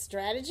use this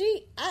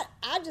strategy.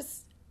 I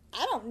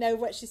don't know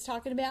what she's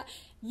talking about.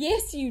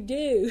 Yes, you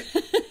do.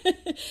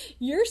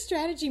 Your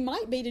strategy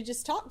might be to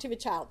just talk to a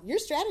child. Your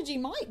strategy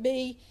might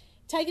be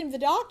taking to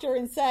the doctor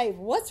and say,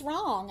 what's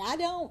wrong? I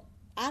don't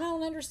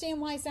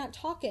understand why he's not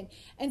talking.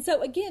 And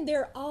so again,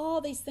 there are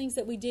all these things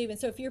that we do. And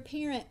so if you're a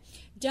parent,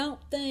 don't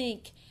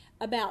think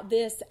about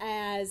this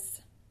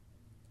as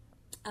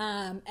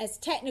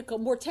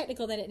more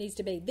technical than it needs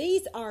to be.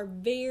 These are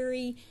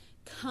very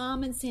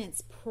common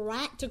sense,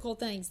 practical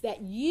things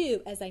that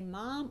you as a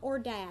mom or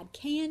dad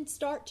can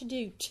start to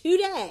do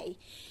today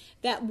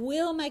that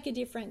will make a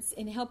difference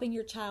in helping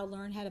your child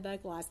learn how to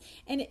vocalize.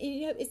 And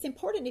it's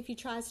important if you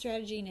try a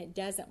strategy and it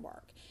doesn't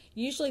work.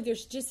 Usually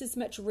there's just as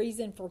much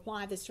reason for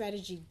why the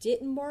strategy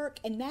didn't work,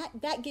 and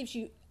that gives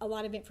you a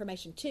lot of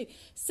information too.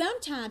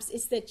 Sometimes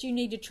it's that you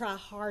need to try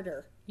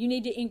harder. You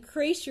need to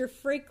increase your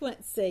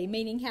frequency,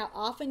 meaning how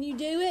often you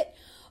do it,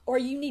 or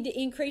you need to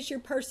increase your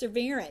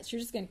perseverance.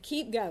 You're just going to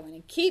keep going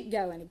and keep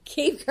going and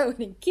keep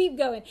going and keep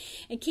going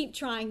and keep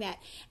trying that.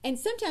 And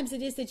sometimes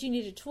it is that you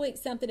need to tweak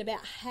something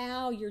about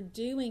how you're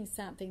doing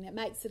something that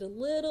makes it a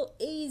little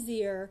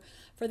easier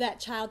for that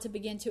child to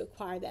begin to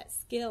acquire that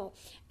skill.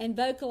 And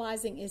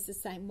vocalizing is the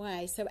same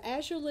way. So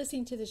as you're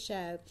listening to the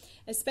show,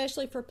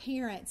 especially for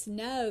parents,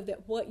 know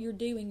that what you're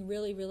doing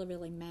really, really,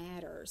 really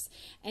matters.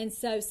 And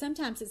so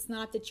sometimes it's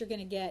not that you're going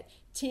to get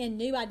 10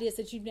 new ideas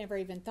that you've never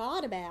even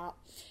thought about.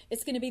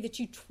 It's going to be that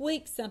you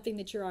tweak something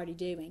that you're already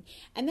doing.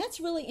 And that's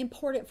really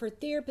important for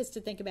therapists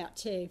to think about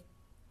too.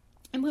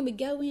 And when we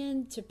go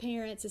into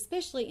parents,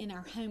 especially in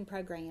our home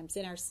programs,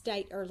 in our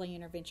state early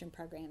intervention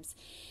programs,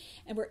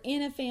 and we're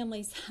in a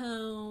family's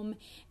home,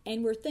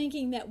 and we're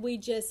thinking that we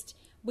just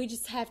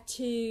have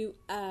to,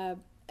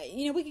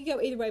 we could go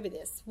either way with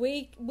this.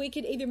 We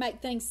could either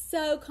make things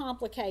so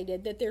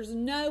complicated that there's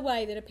no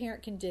way that a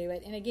parent can do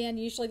it. And again,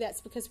 usually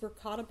that's because we're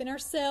caught up in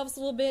ourselves a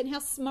little bit and how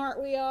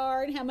smart we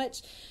are and how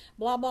much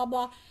blah, blah,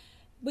 blah.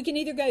 We can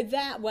either go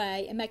that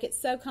way and make it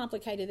so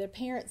complicated that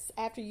parents,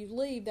 after you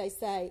leave, they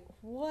say,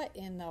 what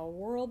in the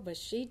world was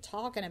she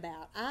talking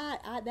about?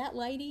 That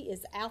lady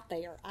is out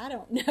there. I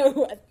don't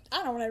know.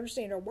 I don't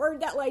understand a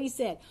word that lady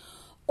said.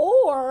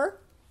 Or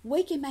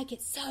we can make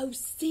it so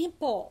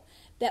simple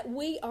that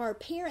we are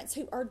parents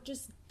who are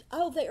just,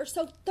 they are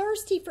so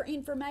thirsty for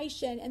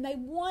information and they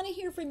want to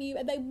hear from you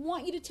and they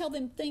want you to tell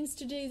them things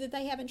to do that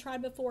they haven't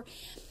tried before.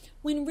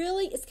 When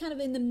really it's kind of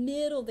in the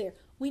middle there.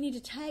 We need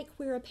to take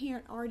where a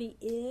parent already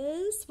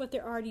is, what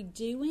they're already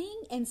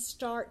doing, and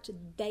start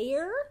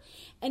there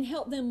and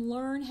help them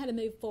learn how to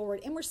move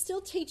forward. And we're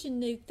still teaching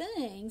new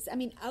things. I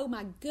mean, oh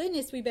my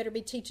goodness, we better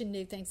be teaching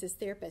new things as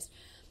therapists.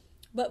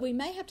 But we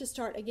may have to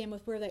start again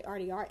with where they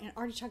already are and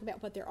already talk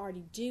about what they're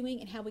already doing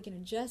and how we can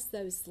adjust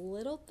those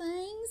little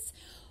things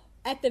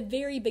at the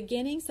very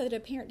beginning so that a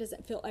parent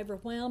doesn't feel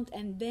overwhelmed,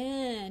 and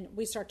then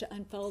we start to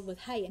unfold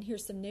with, hey, and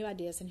here's some new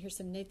ideas and here's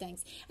some new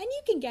things. And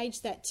you can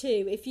gauge that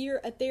too if you're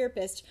a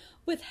therapist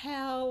with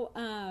how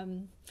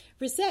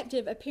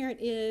receptive a parent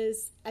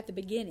is at the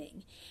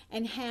beginning,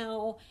 and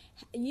how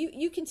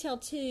you can tell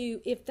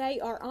too if they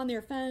are on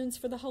their phones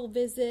for the whole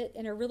visit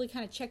and are really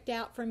kind of checked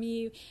out from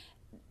you.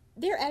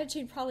 Their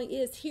attitude probably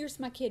is, here's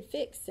my kid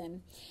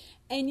fixing.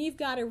 And you've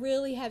got to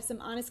really have some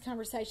honest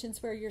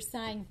conversations where you're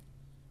saying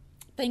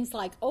things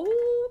like,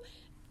 oh,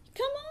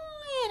 come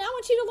on, I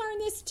want you to learn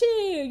this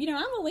too.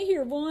 I'm only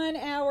here 1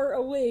 hour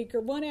a week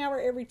or 1 hour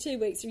every 2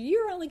 weeks, or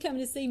you're only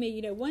coming to see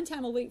me, one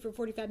time a week for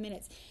 45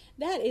 minutes.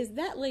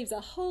 That leaves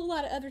a whole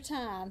lot of other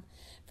time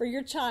for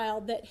your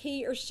child that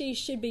he or she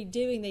should be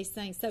doing these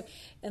things. So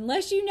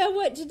unless you know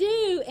what to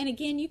do, and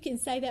again, you can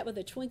say that with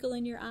a twinkle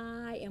in your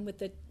eye and with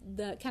the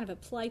kind of a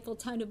playful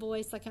tone of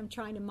voice like I'm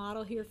trying to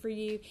model here for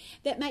you,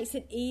 that makes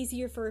it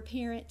easier for a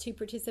parent to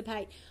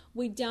participate.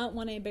 We don't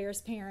want to embarrass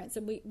parents,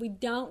 and we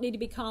don't need to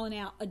be calling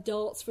out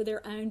adults for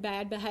their own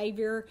bad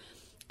behavior.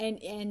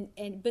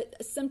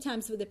 But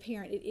sometimes with a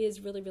parent, it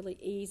is really, really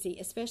easy,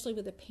 especially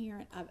with a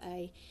parent of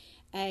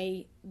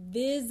a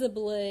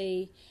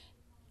visibly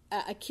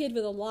a kid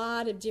with a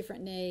lot of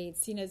different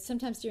needs.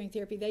 Sometimes during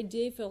therapy, they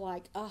do feel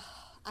like, oh,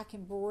 I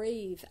can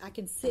breathe. I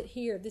can sit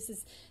here. This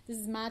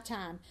is my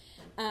time.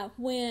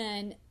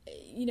 When,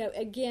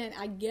 again,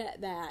 I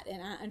get that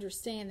and I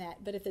understand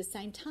that. But at the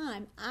same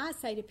time, I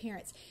say to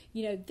parents,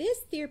 this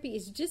therapy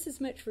is just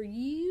as much for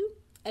you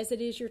as it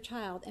is your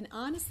child. And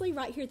honestly,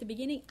 right here at the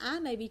beginning,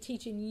 I may be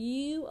teaching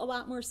you a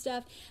lot more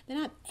stuff than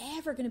I'm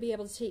ever going to be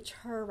able to teach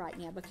her right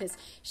now, because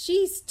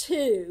she's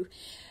 2.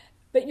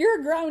 But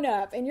you're a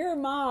grown-up and you're a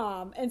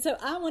mom. And so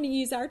I want to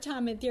use our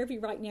time in therapy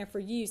right now for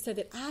you so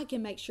that I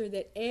can make sure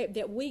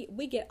that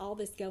we get all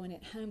this going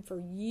at home for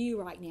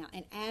you right now.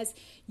 And as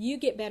you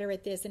get better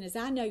at this, and as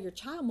I know your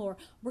child more,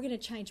 we're going to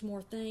change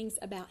more things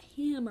about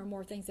him or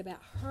more things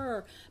about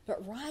her.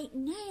 But right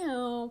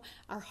now,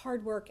 our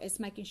hard work is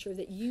making sure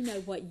that you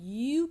know what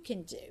you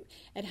can do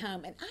at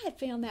home. And I have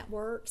found that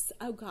works,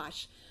 oh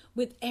gosh,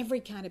 with every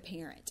kind of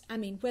parent. I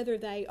mean, whether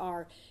they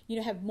are,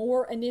 have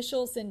more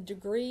initials and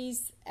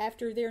degrees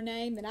after their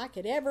name than I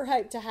could ever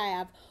hope to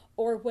have,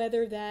 or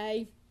whether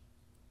they,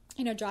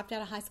 dropped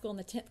out of high school in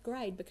the 10th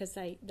grade because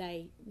they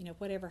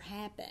whatever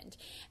happened.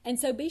 And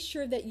so be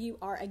sure that you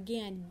are,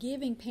 again,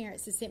 giving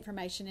parents this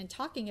information and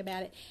talking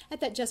about it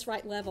at that just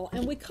right level.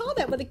 And we call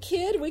that with a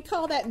kid, we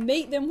call that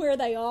meet them where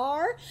they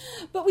are,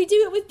 but we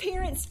do it with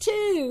parents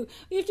too.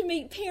 We have to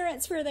meet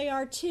parents where they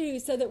are too,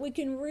 so that we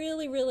can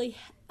really, really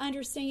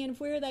understand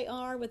where they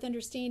are with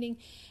understanding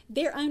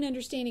their own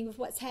understanding of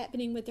what's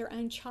happening with their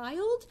own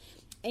child,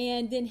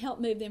 and then help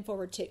move them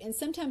forward too. And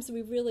sometimes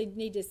we really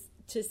need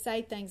to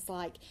say things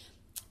like,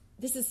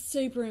 this is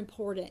super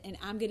important, and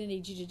I'm going to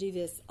need you to do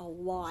this a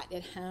lot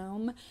at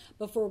home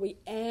before we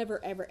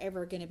ever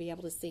going to be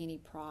able to see any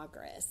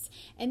progress.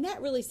 And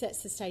that really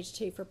sets the stage,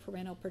 too, for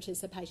parental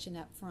participation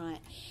up front.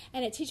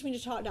 And at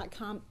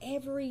teachmetotalk.com,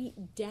 every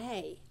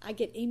day I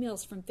get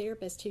emails from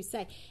therapists who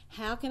say,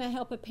 how can I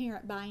help a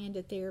parent buy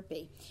into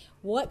therapy?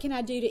 What can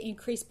I do to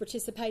increase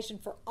participation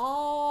for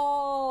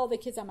all the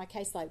kids on my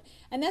caseload?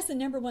 And that's the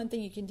number one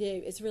thing you can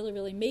do, is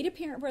really meet a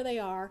parent where they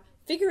are,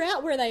 figure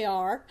out where they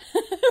are,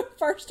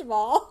 first of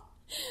all,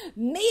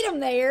 meet them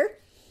there,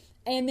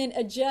 and then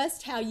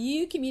adjust how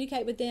you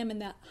communicate with them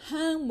and the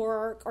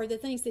homework or the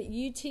things that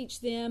you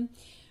teach them.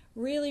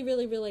 Really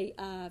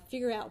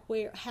figure out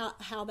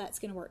how that's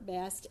going to work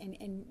best,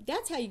 and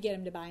that's how you get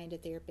them to buy into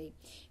therapy.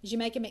 Is you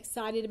make them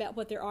excited about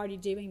what they're already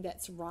doing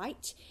that's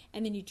right,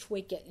 and then you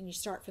tweak it and you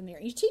start from there.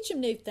 And you teach them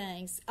new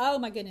things. Oh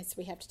my goodness,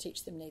 we have to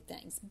teach them new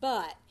things,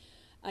 but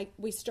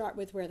we start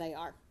with where they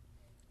are,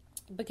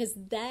 because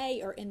they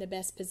are in the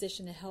best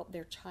position to help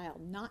their child,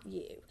 not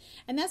you.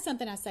 And that's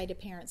something I say to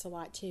parents a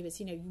lot too,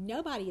 is,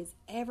 nobody is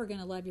ever going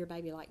to love your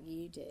baby like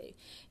you do.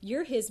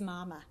 You're his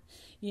mama.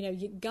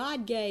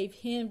 God gave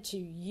him to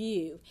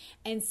you.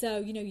 And so,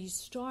 you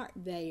start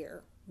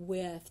there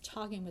with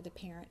talking with a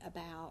parent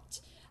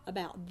about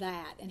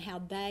that and how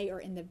they are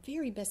in the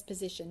very best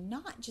position,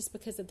 not just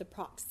because of the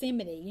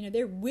proximity,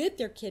 they're with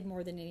their kid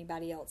more than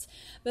anybody else,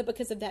 but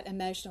because of that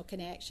emotional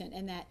connection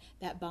and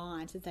that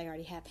bond that they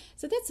already have.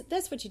 So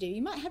that's what you do.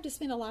 You might have to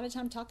spend a lot of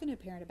time talking to a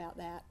parent about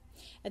that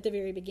at the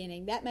very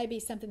beginning. That may be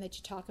something that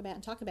you talk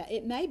about.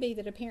 It may be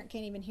that a parent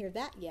can't even hear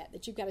that yet,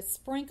 that you've got to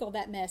sprinkle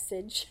that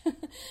message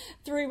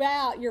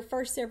throughout your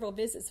first several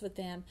visits with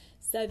them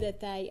so that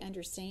they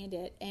understand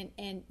it. And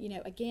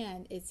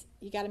again,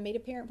 you got to meet a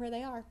parent where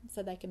they are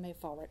so they can move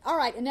forward. All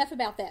right, enough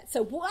about that.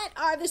 So what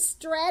are the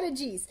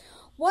strategies?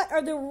 What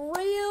are the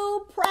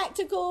real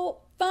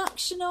practical,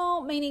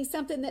 functional, meaning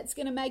something that's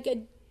going to make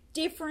a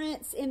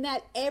difference in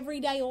that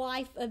everyday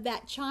life of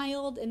that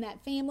child and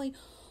that family?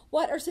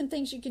 What are some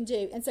things you can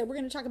do? And so we're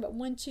going to talk about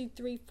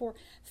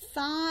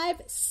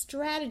 5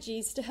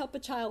 strategies to help a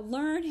child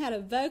learn how to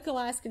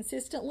vocalize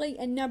consistently.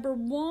 And number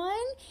 1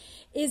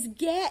 is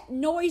get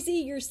noisy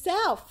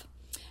yourself.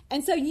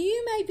 And so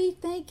you may be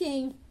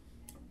thinking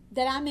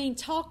that I mean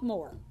talk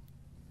more.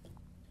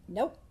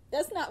 Nope,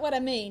 that's not what I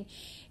mean.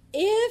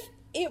 If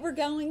it were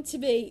going to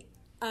be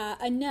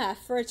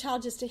enough for a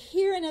child just to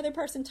hear another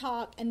person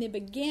talk and then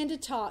begin to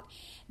talk,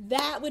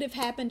 that would have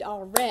happened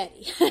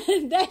already.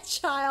 That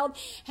child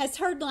has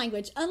heard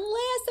language,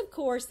 unless, of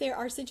course, there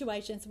are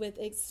situations with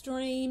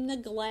extreme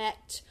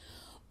neglect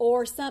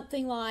or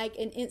something like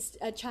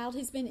a child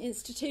who's been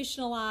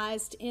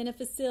institutionalized in a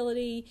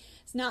facility.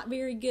 It's not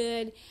very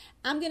good.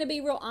 I'm going to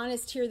be real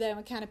honest here, though,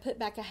 and kind of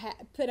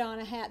put on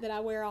a hat that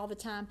I wear all the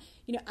time.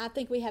 I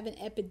think we have an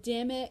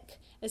epidemic,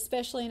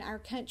 especially in our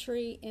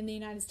country, in the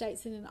United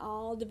States and in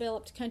all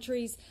developed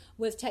countries,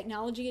 with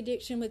technology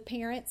addiction with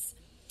parents,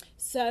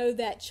 so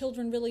that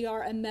children really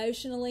are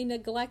emotionally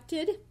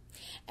neglected.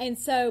 And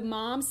so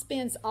mom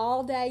spends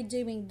all day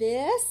doing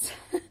this,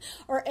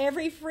 or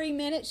every free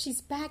minute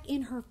she's back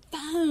in her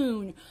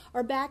phone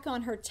or back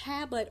on her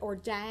tablet, or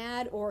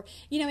dad, or,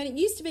 and it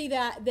used to be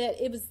that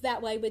it was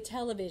that way with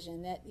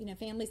television, that,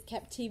 families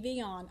kept TV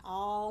on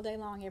all day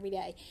long every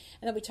day.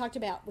 And then we talked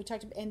about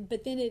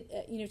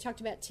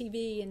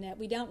TV, and that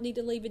we don't need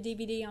to leave a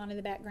DVD on in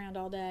the background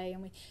all day.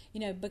 And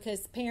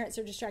because parents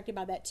are distracted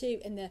by that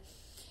too. And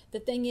the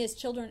thing is,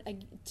 children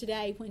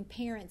today, when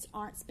parents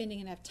aren't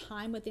spending enough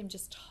time with them,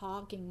 just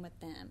talking with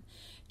them,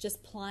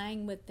 just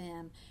playing with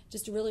them,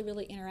 just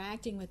really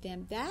interacting with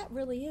them, that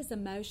really is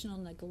emotional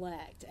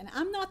neglect. And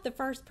I'm not the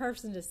first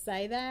person to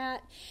say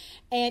that.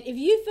 And if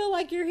you feel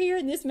like you're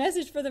hearing this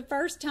message for the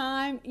first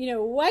time,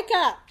 wake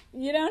up.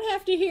 You don't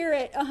have to hear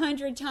it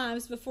 100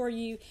 times before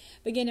you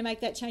begin to make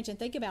that change and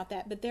think about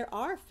that. But there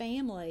are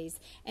families,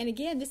 and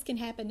again, this can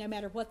happen no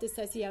matter what the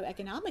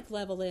socioeconomic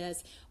level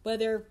is,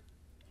 whether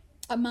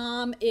a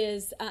mom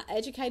is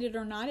educated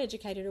or not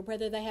educated, or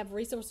whether they have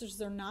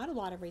resources or not a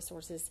lot of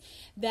resources,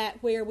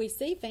 that where we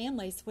see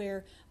families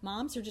where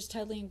moms are just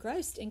totally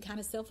engrossed and kind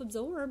of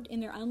self-absorbed in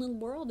their own little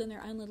world, in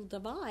their own little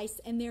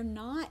device, and they're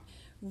not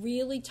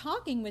really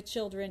talking with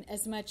children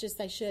as much as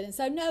they should. And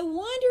so no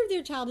wonder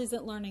their child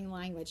isn't learning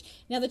language.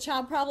 Now, the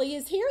child probably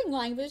is hearing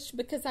language,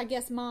 because I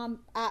guess my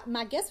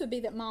guess would be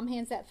that mom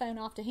hands that phone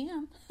off to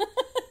him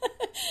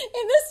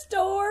in the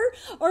store,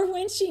 or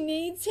when she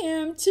needs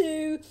him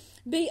to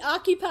be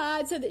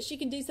occupied so that she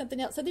can do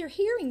something else. So they're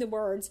hearing the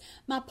words.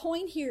 My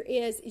point here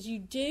is you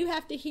do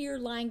have to hear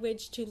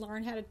language to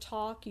learn how to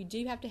talk. You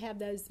do have to have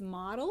those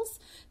models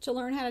to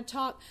learn how to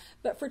talk.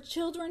 But for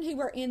children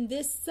who are in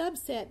this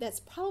subset,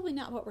 that's probably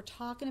not what we're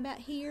talking about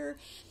here.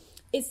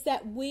 It's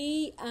that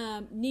we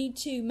need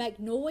to make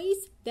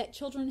noise, that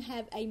children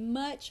have a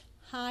much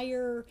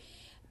higher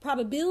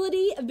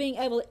probability of being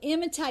able to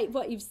imitate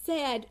what you've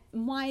said.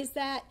 Why is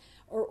that?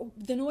 or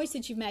the noise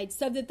that you've made,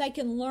 so that they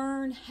can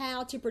learn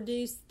how to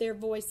produce their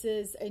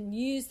voices and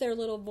use their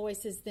little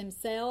voices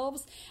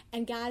themselves.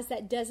 And guys,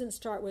 that doesn't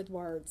start with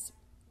words.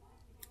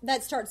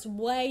 That starts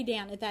way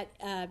down at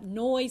that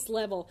noise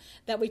level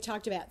that we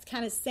talked about. It's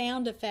kind of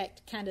sound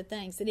effect kind of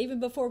things. And even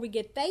before we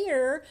get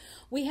there,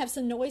 we have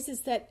some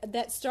noises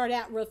that start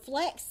out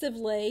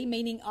reflexively,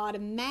 meaning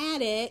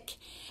automatic,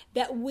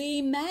 that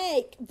we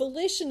make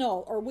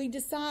volitional, or we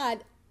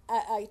decide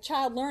a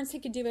child learns he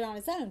can do it on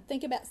his own.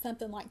 Think about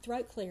something like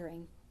throat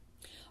clearing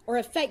or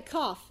a fake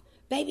cough.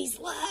 Babies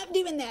love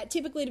doing that,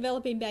 typically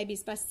developing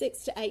babies by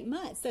 6 to 8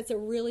 months. That's a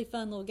really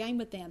fun little game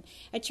with them.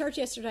 At church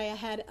yesterday, I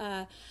had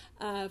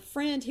a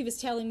friend who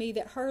was telling me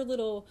that her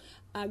little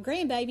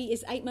grandbaby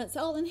is 8 months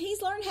old, and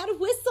he's learned how to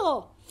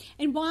whistle.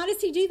 And why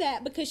does he do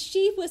that? Because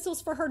she whistles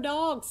for her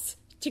dogs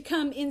to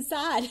come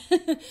inside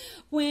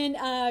when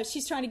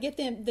she's trying to get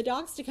the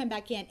dogs to come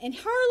back in. And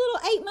her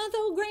little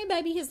 8-month-old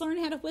grandbaby has learned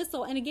how to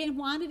whistle. And again,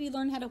 why did he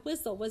learn how to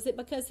whistle? Was it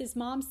because his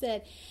mom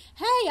said,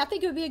 hey, I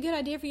think it would be a good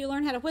idea for you to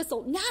learn how to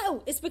whistle?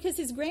 No, it's because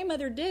his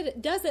grandmother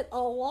does it a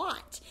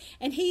lot.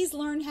 And he's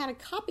learned how to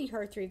copy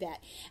her through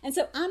that. And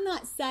so I'm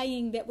not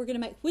saying that we're going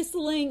to make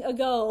whistling a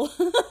goal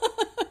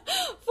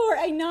for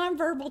a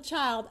nonverbal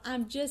child.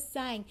 I'm just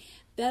saying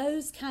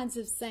those kinds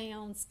of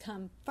sounds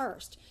come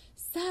first.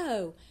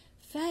 So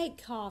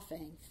fake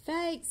coughing,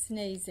 fake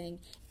sneezing,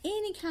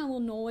 any kind of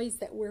noise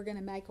that we're going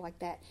to make like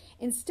that.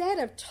 Instead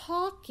of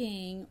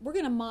talking, we're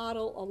going to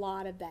model a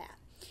lot of that.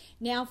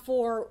 Now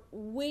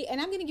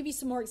and I'm going to give you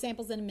some more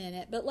examples in a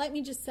minute, but let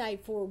me just say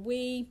for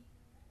we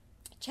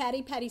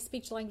chatty patty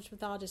speech language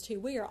pathologists who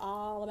we are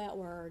all about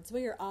words,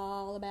 we are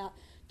all about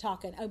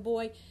talking. Oh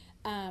boy,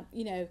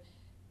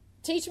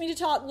 teach me to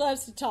talk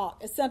loves to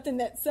talk. It's something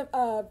that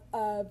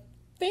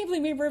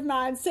family member of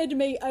mine said to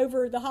me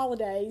over the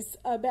holidays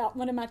about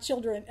one of my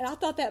children, and I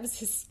thought that was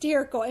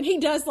hysterical. And he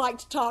does like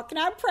to talk, and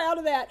I'm proud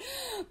of that.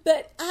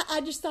 But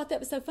I just thought that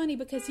was so funny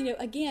because,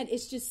 again,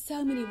 it's just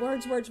so many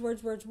words,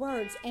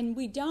 and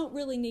we don't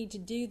really need to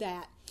do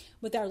that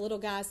with our little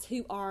guys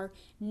who are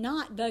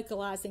not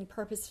vocalizing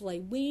purposefully.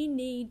 We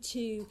need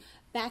to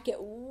back it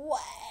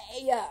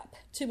way up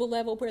to a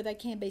level where they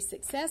can be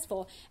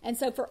successful. And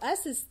so for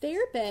us as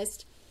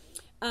therapists,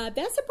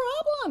 that's a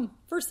problem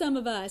for some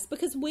of us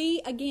because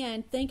we,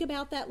 again, think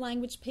about that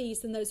language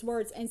piece and those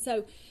words. And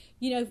so,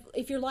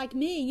 if you're like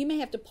me, you may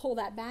have to pull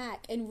that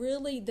back. And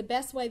really, the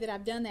best way that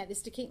I've done that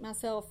is to keep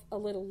myself a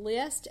little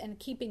list and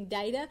keeping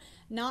data,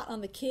 not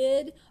on the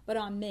kid, but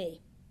on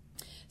me.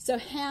 So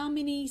how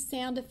many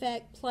sound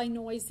effect, play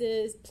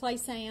noises, play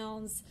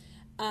sounds,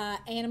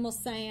 animal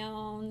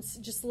sounds,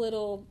 just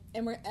little,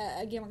 and we're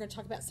going to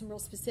talk about some real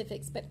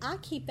specifics, but I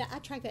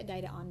track that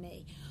data on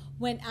me.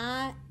 When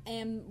I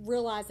am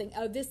realizing,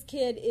 this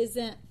kid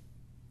isn't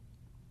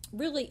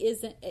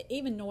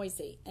even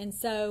noisy. And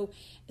so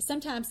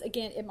sometimes,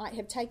 again, it might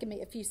have taken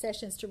me a few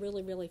sessions to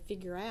really, really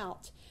figure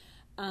out,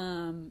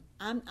 I'm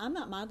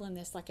not modeling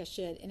this like I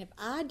should. And if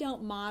I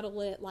don't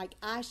model it like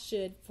I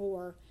should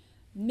for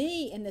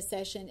me in the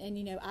session,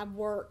 and, I've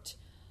worked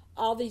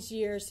all these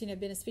years,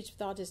 been a speech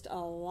pathologist a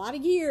lot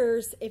of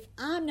years, if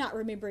I'm not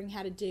remembering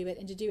how to do it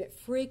and to do it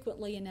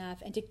frequently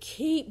enough and to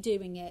keep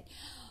doing it,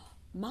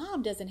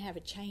 Mom doesn't have a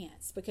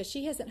chance because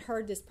she hasn't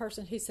heard this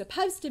person who's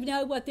supposed to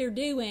know what they're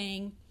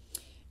doing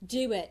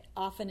do it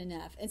often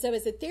enough. And so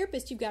as a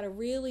therapist, you've got to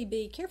really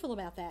be careful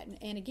about that.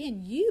 And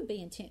again, you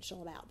be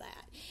intentional about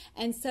that.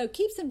 And so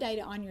keep some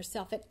data on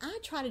yourself. And I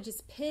try to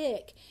just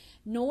pick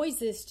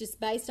noises just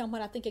based on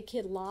what I think a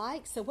kid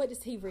likes. So what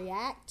does he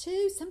react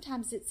to?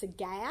 Sometimes it's a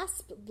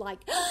gasp, like,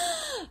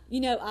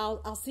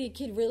 I'll see a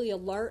kid really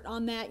alert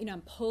on that.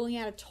 I'm pulling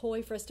out a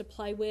toy for us to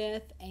play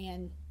with,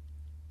 and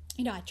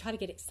I try to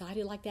get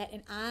excited like that,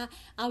 and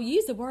I'll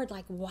use a word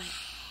like wow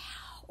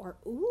or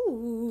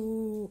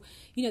ooh,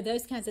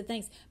 those kinds of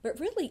things. But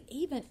really,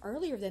 even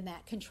earlier than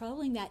that,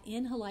 controlling that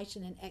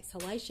inhalation and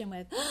exhalation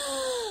with,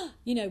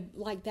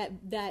 like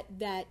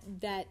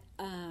that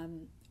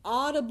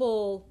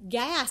audible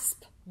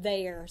gasp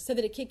there so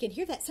that a kid can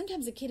hear that.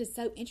 Sometimes a kid is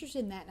so interested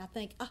in that, and I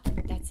think,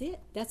 that's it.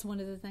 That's one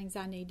of the things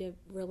I need to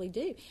really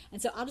do.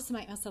 And so I'll just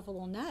make myself a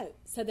little note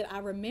so that I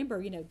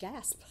remember,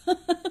 gasp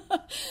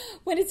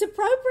when it's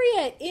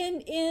appropriate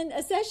in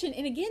a session.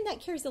 And again, that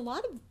carries a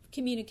lot of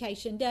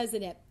communication,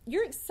 doesn't it?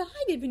 You're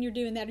excited when you're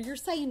doing that, or you're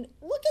saying,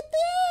 look at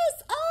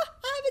this. I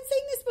haven't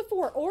seen this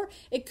before. Or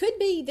it could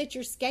be that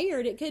you're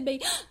scared. It could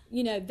be,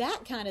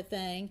 that kind of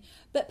thing.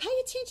 But pay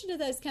attention to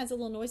those kinds of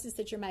little noises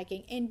that you're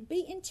making and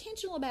be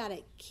intentional about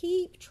it.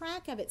 Keep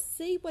track of it.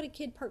 See what a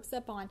kid perks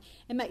up on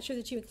and make sure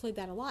that you include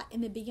that a lot.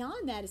 And then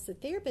beyond that, as a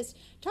therapist,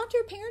 talk to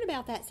your parent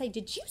about that. Say,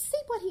 did you see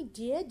what he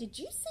did? Did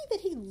you see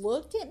that he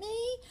looked at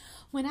me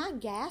when I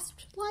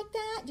gasped like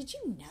that? Did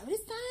you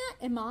notice that?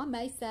 And Mom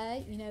may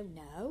say,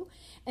 no.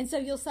 And so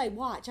you'll say,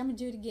 watch. I'm going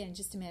to do it again in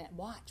just a minute.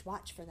 Watch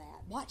for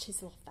that. Watch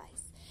his little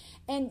face.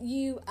 And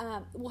you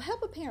will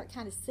help a parent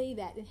kind of see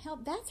that and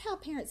that's how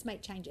parents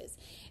make changes,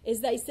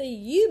 is they see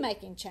you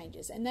making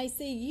changes and they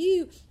see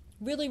you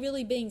really,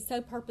 really being so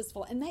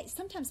purposeful. And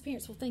sometimes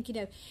parents will think,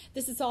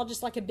 this is all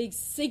just like a big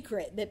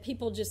secret that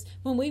people just,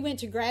 when we went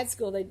to grad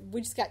school,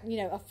 we just got,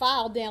 a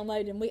file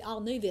downloaded and we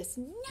all knew this.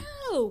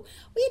 No,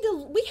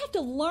 we have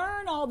to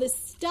learn all this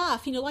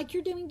stuff, like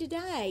you're doing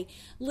today,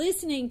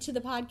 listening to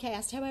the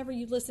podcast, however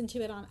you listen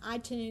to it on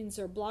iTunes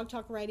or Blog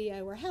Talk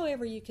Radio or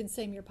however you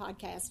consume your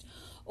podcast.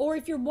 Or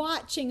if you're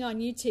watching on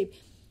YouTube,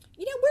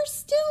 we're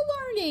still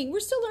learning.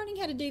 We're still learning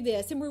how to do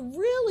this, and we're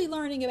really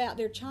learning about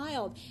their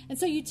child. And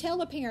so you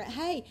tell a parent,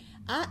 hey,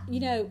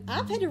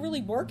 I've had to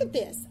really work at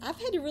this. I've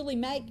had to really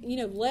make,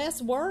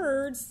 less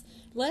words,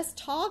 less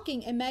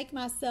talking, and make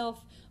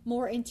myself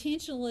more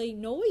intentionally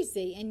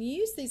noisy and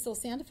use these little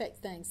sound effect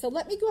things. So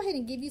let me go ahead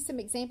and give you some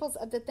examples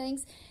of the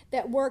things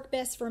that work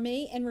best for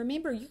me. And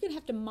remember, you're going to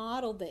have to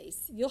model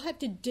these. You'll have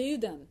to do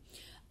them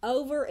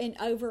over and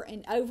over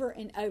and over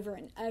and over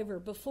and over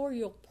before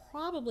you'll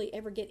probably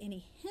ever get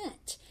any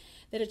hint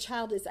that a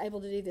child is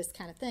able to do this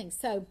kind of thing.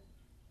 So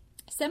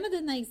some of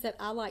the things that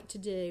I like to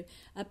do,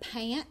 a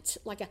pant,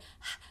 like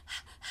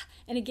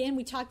and again,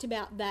 we talked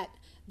about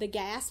the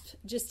gasp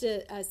just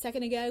a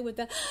second ago with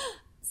the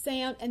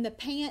sound, and the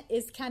pant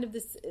is kind of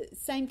the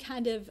same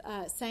kind of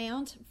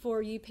sound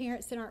for you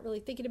parents that aren't really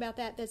thinking about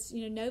that. That's,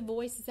 no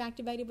voice is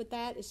activated with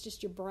that. It's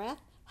just your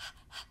breath.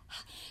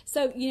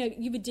 So,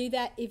 you would do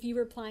that if you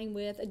were playing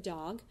with a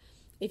dog,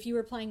 if you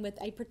were playing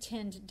with a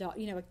pretend dog,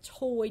 a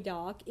toy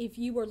dog, if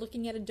you were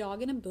looking at a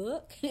dog in a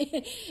book,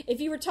 if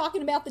you were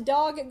talking about the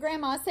dog at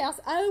Grandma's house,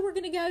 we're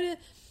going to go to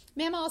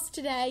Mama's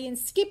today and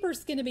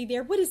Skipper's going to be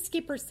there. What does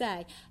Skipper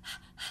say?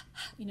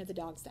 The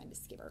dog's name is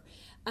Skipper.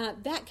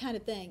 That kind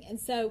of thing.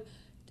 And so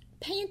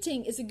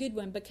panting is a good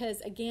one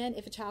because, again,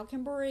 if a child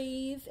can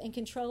breathe and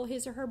control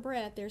his or her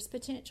breath, there's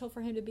potential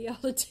for him to be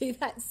able to do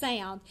that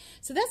sound.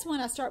 So that's one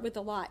I start with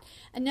a lot.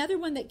 Another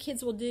one that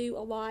kids will do a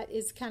lot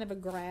is kind of a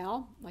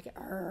growl, like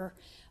a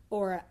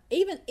or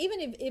even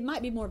if it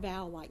might be more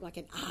vowel-like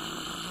an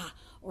ah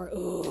or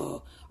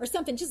ooh or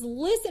something. Just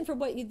listen for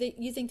what you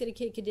think that a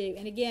kid could do.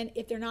 And again,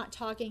 if they're not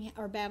talking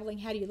or babbling,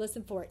 how do you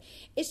listen for it?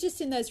 It's just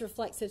in those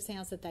reflexive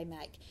sounds that they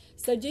make.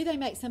 So do they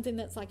make something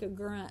that's like a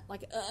grunt,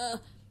 like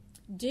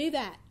do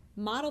that.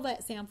 Model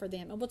that sound for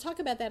them. And we'll talk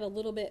about that a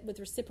little bit with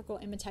reciprocal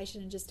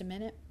imitation in just a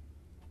minute.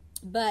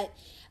 But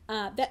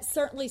that's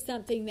certainly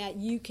something that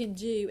you can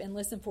do and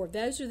listen for.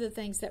 Those are the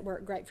things that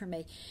work great for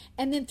me.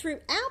 And then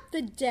throughout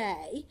the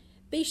day,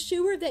 be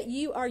sure that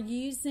you are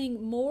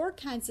using more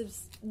kinds of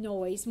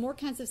noise, more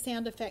kinds of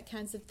sound effect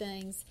kinds of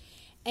things,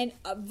 and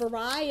a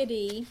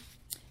variety.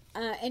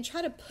 And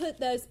try to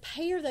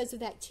pair those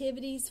with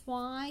activities.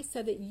 Why?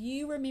 So that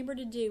you remember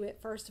to do it,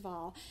 first of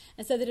all.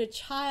 And so that a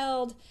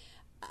child,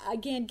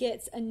 again,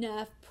 gets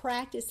enough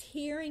practice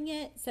hearing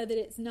it so that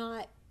it's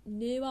not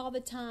new all the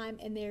time.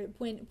 And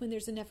when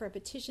there's enough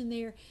repetition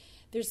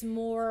there's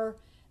more,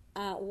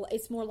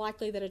 it's more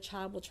likely that a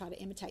child will try to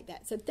imitate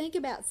that. So think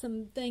about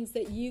some things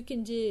that you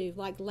can do,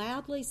 like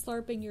loudly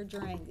slurping your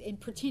drink and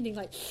pretending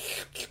like...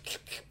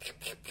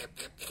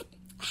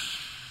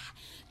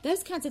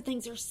 Those kinds of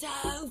things are so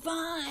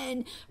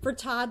fun for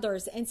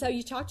toddlers. And so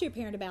you talk to your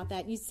parent about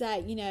that. And you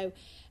say,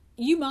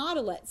 you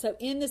model it. So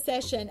in the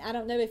session, I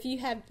don't know if you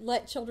have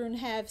let children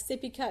have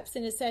sippy cups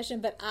in a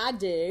session, but I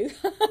do.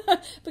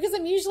 Because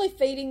I'm usually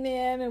feeding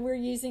them and we're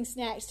using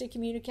snacks to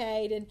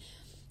communicate. And,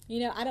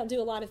 I don't do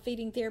a lot of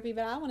feeding therapy,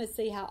 but I want to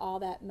see how all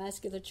that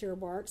musculature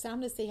works. I'm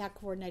going to see how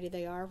coordinated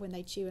they are when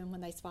they chew and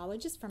when they swallow,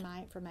 just for my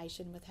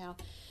information with how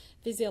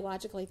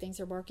physiologically things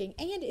are working.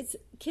 And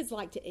kids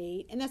like to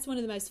eat, and that's one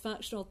of the most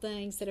functional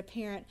things that a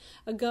parent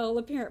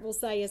will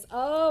say is,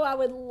 I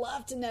would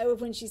love to know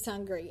when she's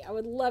hungry. I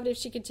would love it if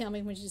she could tell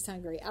me when she's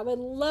hungry. I would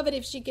love it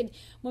if she could,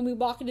 when we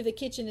walk into the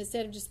kitchen,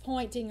 instead of just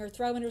pointing or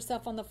throwing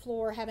herself on the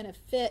floor, having a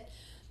fit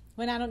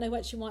when I don't know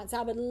what she wants,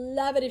 I would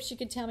love it if she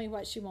could tell me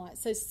what she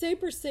wants. So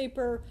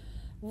super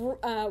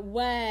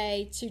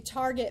way to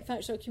target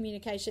functional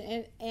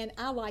communication. And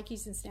I like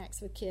using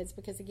snacks with kids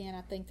because, again,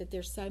 I think that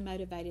they're so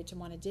motivated to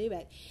want to do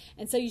it.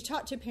 And so you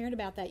talk to a parent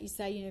about that. You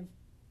say,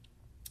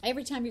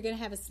 every time you're going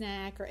to have a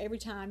snack or every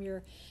time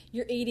you're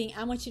eating,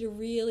 I want you to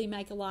really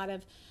make a lot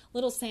of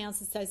little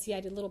sounds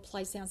associated, little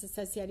play sounds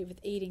associated with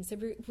eating. So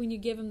when you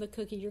give them the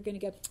cookie, you're going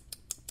to go...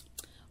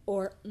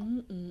 or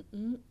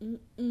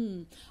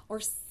or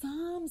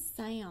some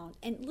sound,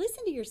 and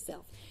listen to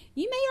yourself.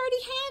 You may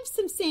already have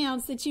some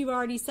sounds that you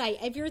already say.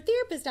 If you're a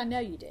therapist, I know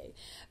you do.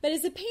 But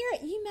as a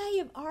parent, you may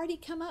have already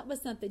come up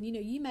with something.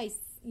 You may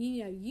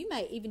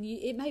even,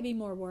 it may be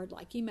more word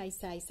like. You may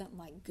say something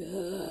like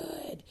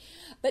good.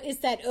 But it's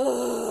that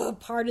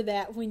part of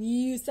that when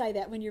you say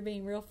that, when you're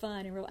being real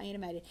fun and real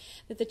animated,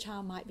 that the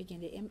child might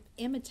begin to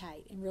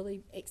imitate and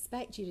really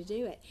expect you to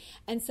do it.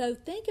 And so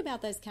think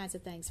about those kinds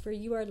of things where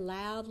you are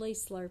loudly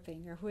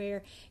slurping or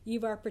where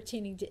you are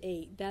pretending to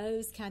eat,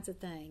 those kinds of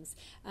things.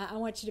 I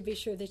want you to be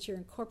sure that you're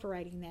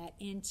incorporating that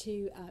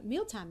into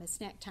mealtime and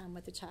snack time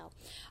with the child.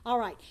 All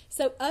right,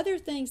 so other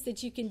things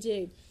that you can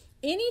do.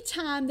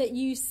 Anytime that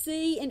you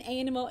see an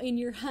animal in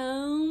your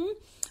home,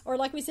 or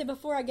like we said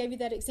before, I gave you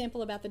that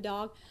example about the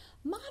dog,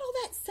 model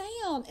that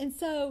sound. And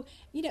so,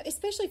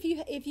 especially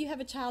if you have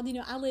a child,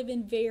 I live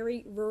in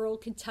very rural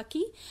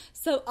Kentucky,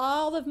 so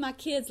all of my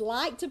kids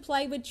like to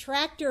play with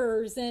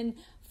tractors and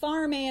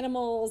farm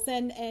animals,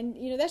 and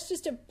that's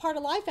just a part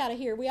of life out of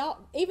here. We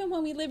all, even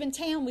when we live in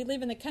town, we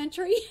live in the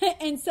country,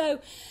 and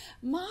so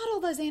model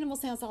those animal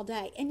sounds all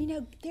day. And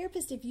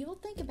therapists, if you'll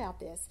think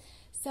about this,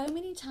 so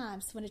many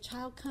times when a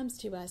child comes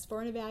to us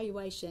for an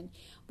evaluation,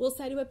 we'll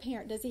say to a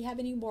parent, does he have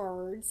any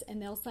words? And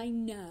they'll say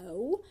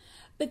no.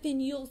 But then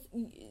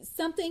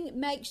something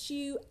makes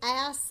you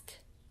ask,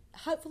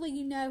 hopefully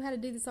you know how to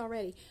do this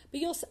already, but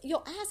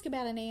you'll ask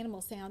about an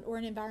animal sound or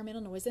an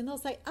environmental noise, and they'll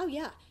say, oh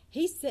yeah,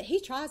 he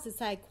tries to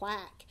say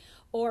quack,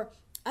 or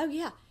oh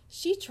yeah,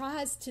 she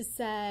tries to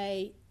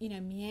say,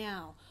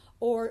 meow.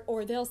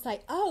 Or they'll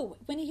say, oh,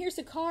 when he hears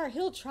a car,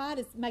 he'll try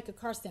to make a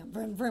car sound,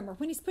 vroom, vroom. Or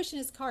when he's pushing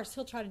his cars,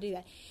 he'll try to do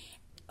that.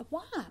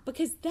 Why?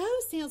 Because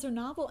those sounds are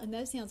novel and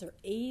those sounds are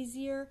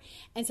easier.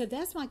 And so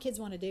that's why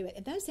kids want to do it.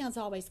 And those sounds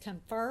always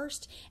come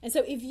first. And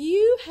so if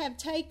you have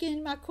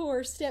taken my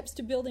course, Steps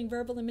to Building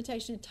Verbal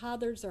Imitation in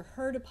Toddlers, or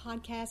heard a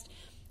podcast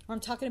where I'm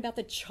talking about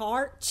the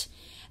chart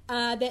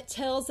that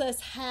tells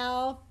us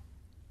how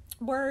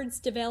words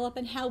develop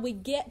and how we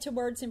get to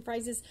words and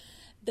phrases,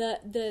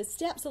 the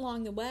steps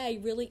along the way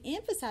really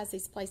emphasize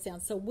these play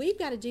sounds. So we've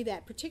got to do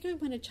that,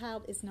 particularly when a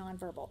child is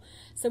nonverbal.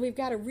 So we've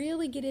got to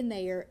really get in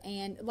there,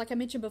 and like I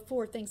mentioned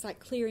before, things like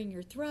clearing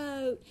your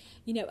throat,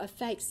 a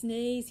fake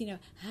sneeze,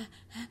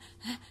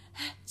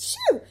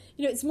 shoo!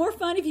 It's more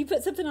fun if you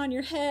put something on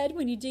your head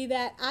when you do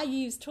that. I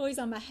use toys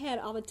on my head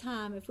all the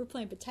time. If we're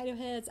playing potato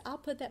heads, I'll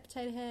put that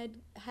potato head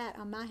hat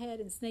on my head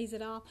and sneeze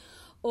it off,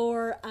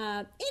 or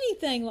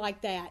anything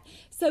like that.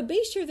 So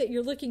be sure that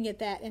you're looking at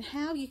that and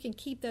how you can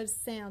keep those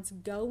sounds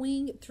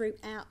going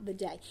throughout the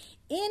day.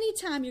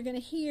 Anytime you're going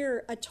to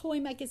hear a toy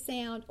make a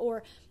sound,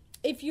 or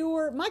if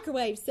your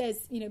microwave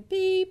says,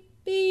 beep,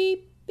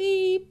 beep,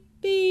 beep,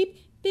 beep,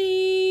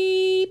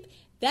 beep,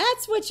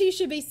 that's what you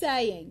should be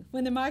saying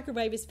when the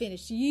microwave is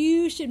finished.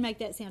 You should make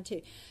that sound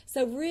too.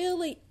 So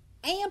really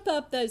amp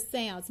up those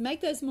sounds,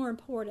 make those more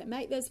important,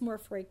 make those more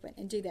frequent,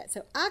 and do that.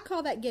 So I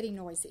call that getting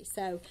noisy.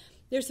 So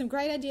there's some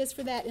great ideas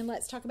for that, and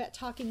let's talk about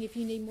talking. If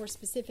you need more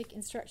specific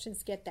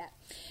instructions, get that.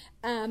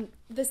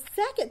 The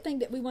second thing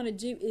that we want to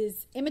do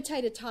is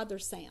imitate a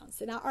toddler's sounds,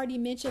 and I already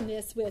mentioned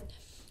this with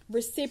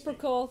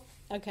reciprocal.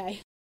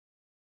 Okay.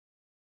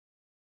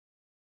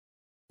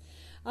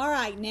 All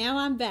right, now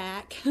I'm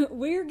back.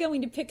 We're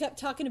going to pick up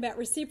talking about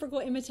reciprocal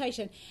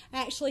imitation.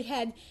 I actually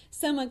had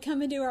someone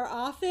come into our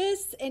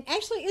office, and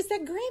actually it's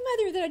that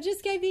grandmother that I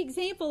just gave the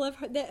example of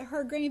that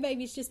her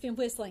grandbaby's just been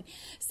whistling.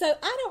 So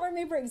I don't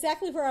remember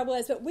exactly where I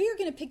was, but we are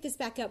going to pick this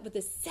back up with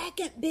the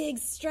second big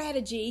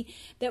strategy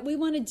that we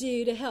want to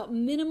do to help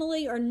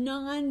minimally or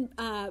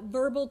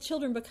non-verbal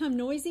children become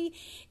noisy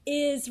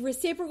is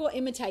reciprocal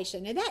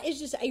imitation. And that is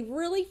just a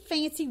really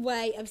fancy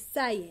way of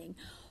saying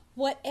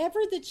whatever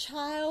the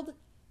child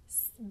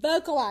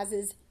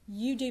vocalizes,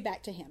 you do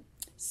back to him.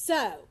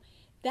 So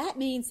that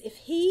means if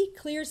he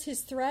clears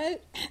his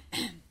throat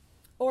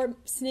or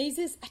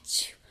sneezes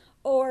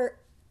or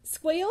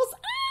squeals,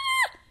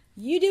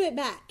 you do it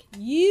back.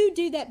 You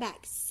do that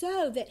back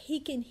so that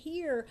he can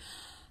hear,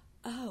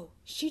 oh,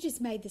 she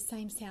just made the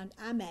same sound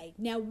I made.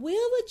 Now, will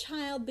the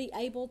child be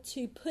able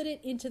to put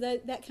it into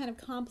that kind of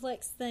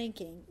complex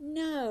thinking?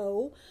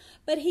 No,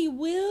 but he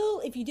will,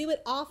 if you do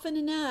it often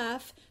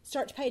enough,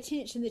 start to pay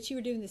attention that you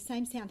are doing the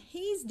same sound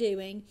he's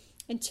doing,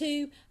 and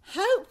to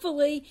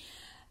hopefully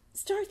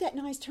start that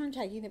nice turn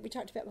taking that we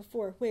talked about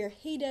before, where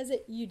he does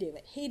it, you do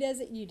it. He does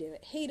it, you do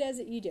it. He does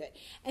it, you do it.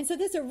 And so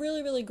that's a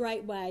really, really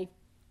great way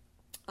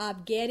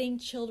of getting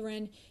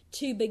children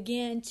to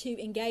begin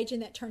to engage in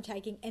that turn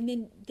taking.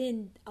 And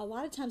then a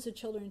lot of times with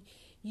children,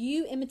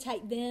 you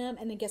imitate them,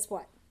 and then guess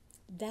what?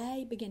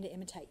 They begin to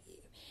imitate you.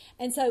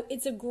 And so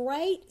it's a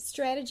great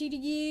strategy to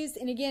use.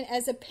 And again,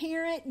 as a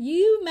parent,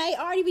 you may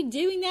already be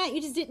doing that.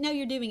 You just didn't know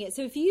you're doing it.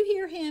 So if you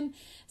hear him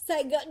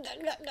say,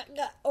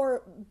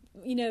 or,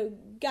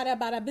 gada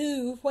bada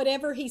boo,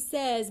 whatever he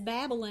says,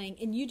 babbling,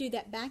 and you do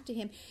that back to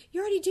him,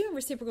 you're already doing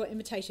reciprocal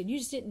imitation. You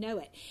just didn't know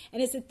it.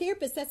 And as a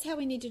therapist, that's how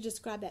we need to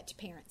describe that to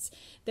parents,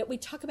 that we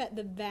talk about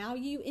the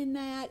value in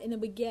that, and then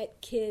we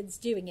get kids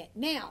doing it.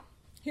 Now,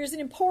 here's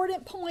an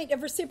important point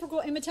of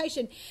reciprocal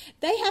imitation.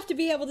 They have to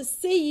be able to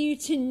see you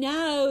to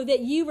know that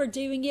you are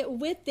doing it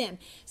with them.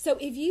 So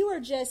if you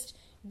are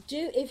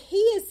if he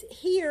is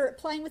here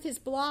playing with his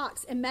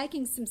blocks and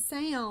making some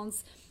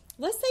sounds,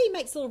 let's say he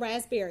makes a little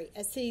raspberry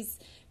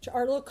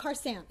or a little car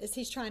sound as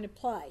he's trying to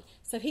play.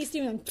 So he's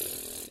doing,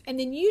 and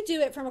then you do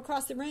it from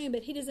across the room,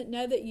 but he doesn't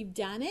know that you've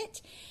done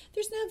it.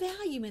 There's no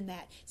value in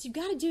that. So you've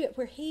got to do it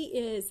where he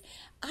is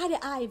eye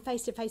to eye and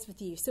face to face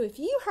with you. So if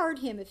you heard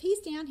him, if he's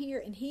down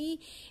here and he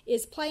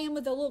is playing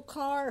with a little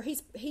car, or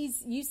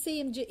you see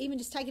him even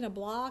just taking a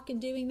block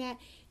and doing that,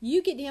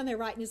 you get down there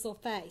right in his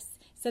little face.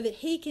 so that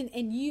he can,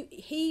 and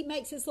he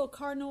makes this little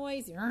car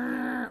noise,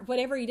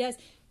 whatever he does,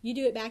 you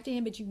do it back to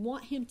him, but you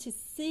want him to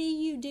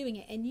see you doing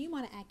it, and you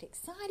want to act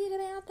excited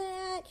about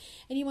that,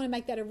 and you want to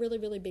make that a really,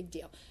 really big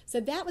deal. So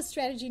that was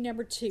strategy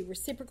number 2,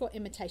 reciprocal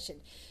imitation.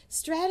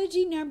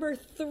 Strategy number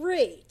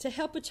 3 to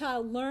help a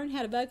child learn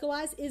how to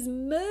vocalize is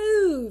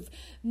move.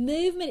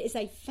 Movement is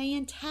a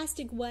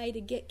fantastic way to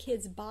get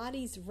kids'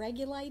 bodies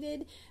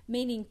regulated,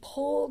 meaning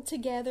pulled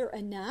together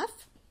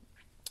enough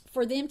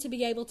for them to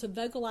be able to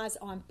vocalize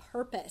on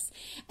purpose.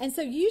 And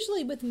so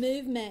usually with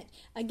movement,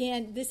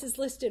 again, this is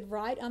listed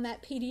right on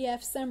that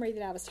PDF summary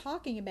that I was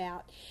talking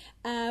about.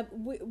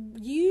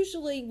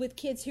 Usually with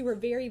kids who are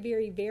very,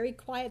 very, very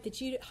quiet,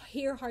 that you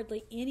hear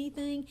hardly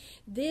anything,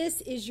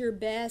 this is your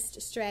best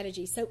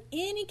strategy. So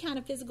any kind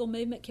of physical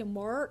movement can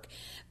work,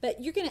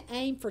 but you're going to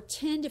aim for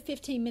 10 to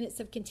 15 minutes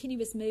of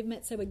continuous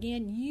movement. So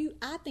again,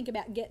 I think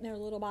about getting their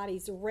little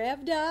bodies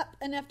revved up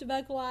enough to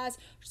vocalize,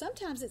 or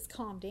sometimes it's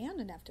calmed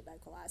down enough to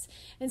vocalize.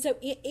 And so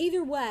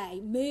either way,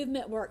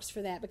 movement works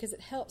for that because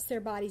it helps their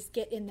bodies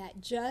get in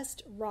that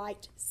just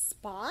right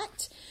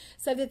spot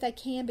so that they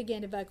can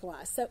begin to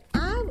vocalize. So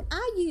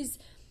I use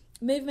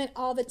movement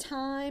all the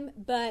time,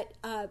 but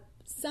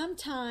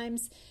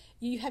sometimes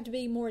you have to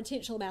be more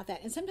intentional about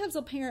that. And sometimes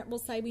a parent will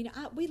say,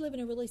 we live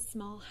in a really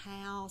small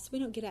house. We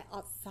don't get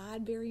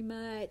outside very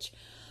much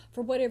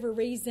for whatever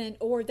reason.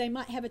 Or they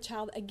might have a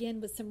child,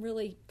 again, with some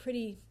really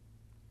pretty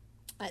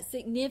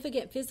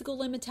significant physical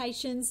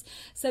limitations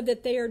so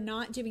that they are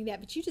not doing that.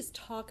 But you just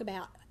talk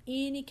about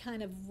any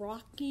kind of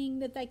rocking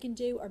that they can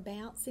do or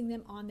bouncing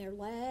them on their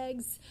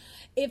legs.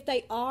 If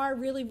they are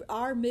moving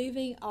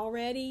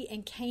already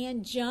and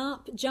can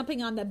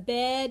jumping on the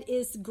bed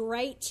is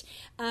great.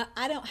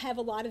 I don't have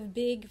a lot of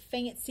big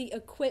fancy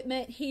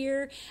equipment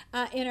here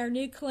in our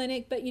new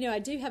clinic, but I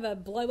do have a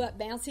blow-up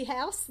bouncy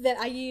house that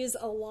I use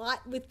a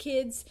lot with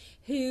kids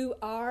who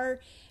are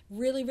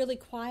really, really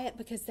quiet,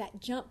 because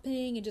that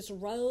jumping and just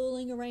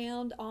rolling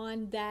around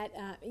on that,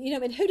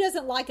 and who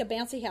doesn't like a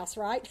bouncy house,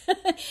 right?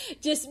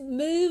 Just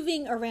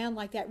moving around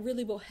like that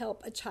really will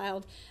help a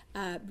child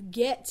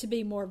get to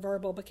be more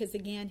verbal, because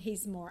again,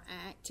 he's more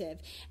active.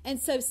 And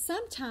so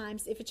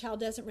sometimes if a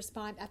child doesn't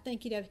respond, I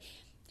think,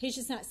 he's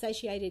just not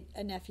satiated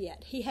enough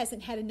yet. He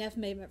hasn't had enough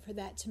movement for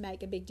that to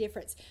make a big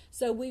difference.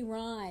 So we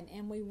run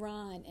and we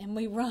run and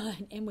we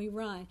run and we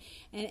run.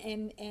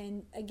 And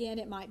again,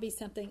 it might be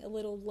something a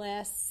little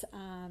less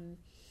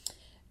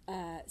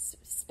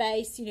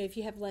space. If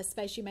you have less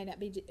space, you may not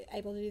be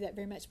able to do that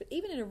very much. But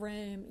even in a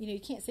room, you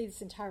can't see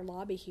this entire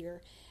lobby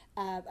here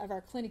of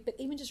our clinic, but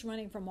even just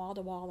running from wall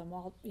to wall and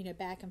wall,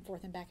 back and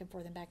forth and back and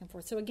forth and back and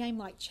forth. So a game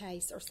like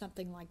chase or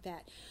something like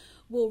that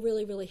will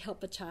really, really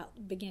help a child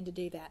begin to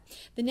do that.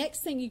 The next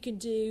thing you can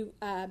do,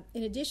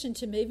 in addition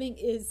to moving,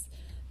 is,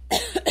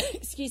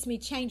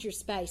 change your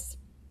space.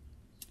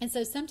 And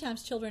so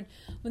sometimes children,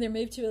 when they're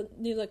moved to a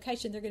new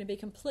location, they're going to be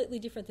completely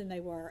different than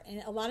they were.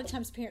 And a lot of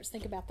times parents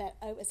think about that,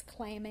 as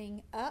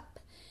clamming up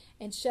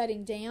and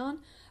shutting down.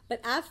 But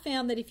I've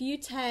found that if you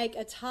take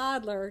a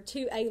toddler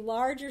to a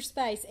larger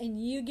space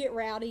and you get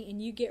rowdy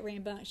and you get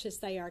rambunctious,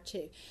 they are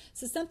too.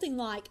 So something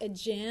like a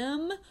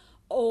gym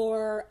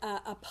or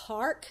a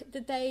park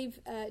that they've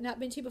not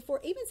been to before,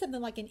 even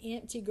something like an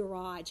empty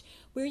garage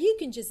where you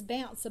can just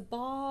bounce a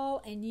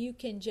ball and you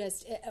can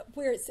just,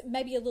 where it's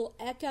maybe a little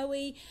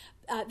echoey.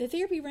 The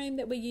therapy room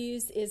that we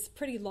use is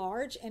pretty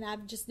large, and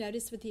I've just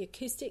noticed with the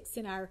acoustics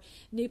in our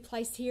new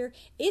place here,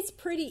 it's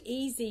pretty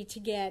easy to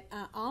get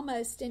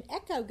almost an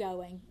echo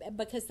going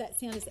because that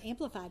sound is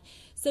amplified.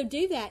 So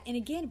do that. And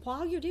again,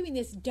 while you're doing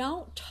this,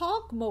 don't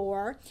talk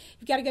more.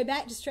 You've got to go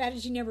back to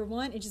strategy number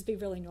 1 and just be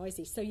really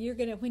noisy. So you're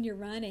going to, when you're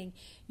running,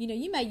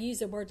 you may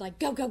use a word like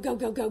go, go, go,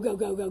 go, go, go,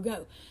 go, go,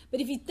 go. But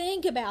if you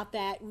think about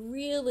that,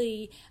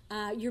 really,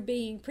 you're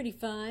being pretty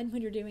fun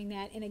when you're doing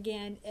that. And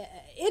again,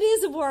 it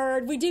is a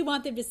word. We do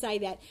want them to say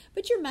that,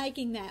 but you're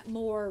making that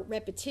more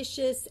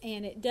repetitious,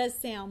 and it does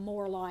sound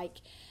more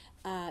like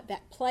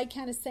that play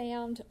kind of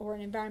sound or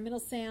an environmental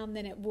sound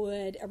than it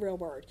would a real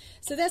word.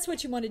 So that's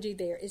what you want to do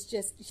there, is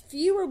just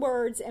fewer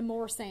words and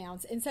more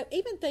sounds. And so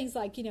even things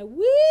like, wee,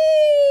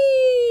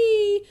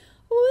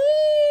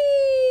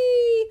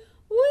 wee,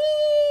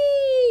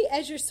 wee,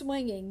 as you're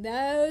swinging,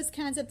 those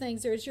kinds of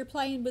things, or as you're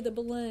playing with a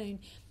balloon,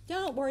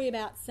 don't worry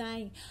about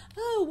saying,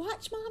 oh,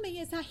 watch mommy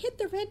as I hit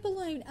the red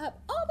balloon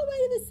up all the way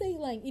to the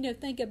ceiling.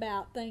 Think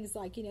about things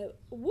like,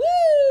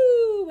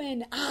 woo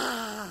and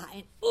ah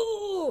and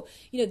ooh,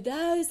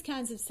 those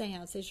kinds of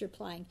sounds as you're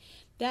playing.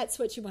 That's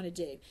what you want to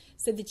do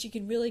so that you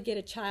can really get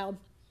a child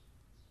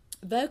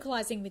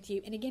vocalizing with you.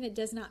 And again, it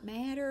does not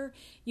matter.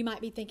 You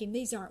might be thinking,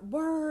 these aren't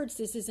words.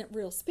 This isn't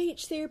real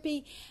speech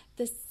therapy.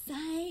 The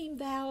same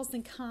vowels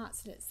and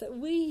consonants that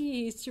we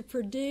use to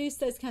produce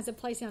those kinds of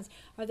play sounds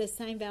are the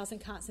same vowels and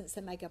consonants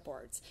that make up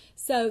words.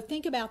 So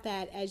think about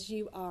that as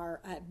you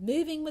are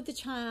moving with the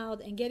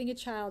child and getting a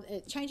child,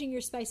 changing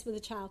your space with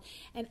a child,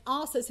 and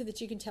also so that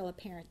you can tell a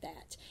parent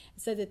that,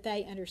 so that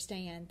they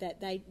understand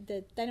that they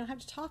don't have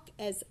to talk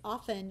as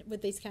often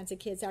with these kinds of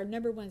kids. Our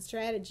number 1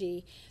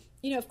 strategy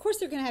of course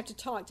they're going to have to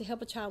talk to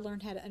help a child learn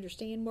how to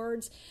understand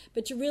words,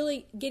 but you're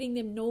really getting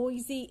them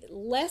noisy,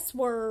 less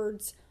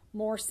words,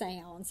 more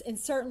sounds. And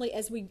certainly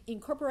as we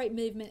incorporate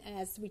movement,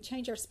 as we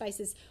change our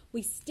spaces,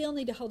 we still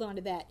need to hold on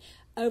to that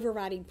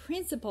overriding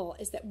principle,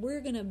 is that we're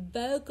going to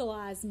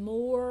vocalize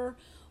more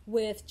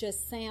with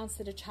just sounds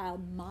that a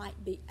child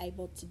might be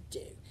able to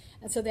do.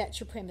 And so that's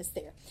your premise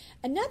there.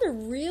 Another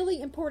really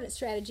important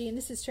strategy, and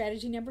this is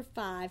strategy number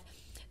 5,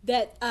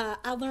 that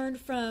I learned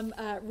from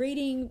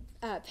reading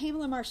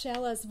Pamela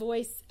Marcella's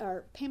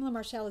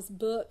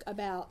book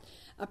about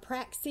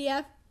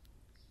apraxia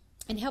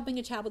and helping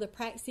a child with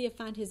apraxia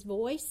find his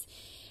voice.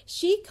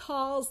 She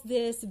calls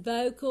this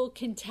vocal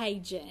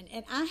contagion,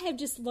 and I have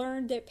just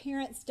learned that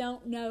parents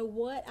don't know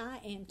what I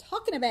am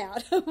talking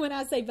about when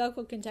I say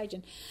vocal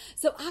contagion.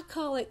 So I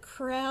call it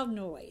crowd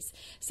noise.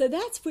 So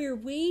that's where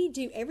we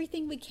do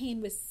everything we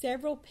can with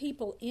several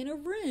people in a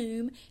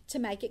room to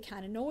make it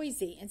kind of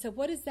noisy. And so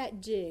what does that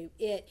do?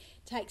 It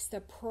takes the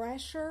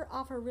pressure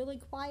off a really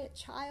quiet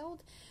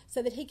child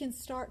so that he can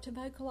start to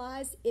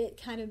vocalize. It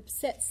kind of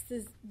sets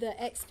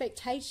the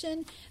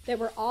expectation that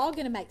we're all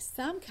going to make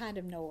some kind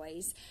of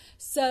noise.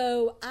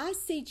 So I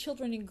see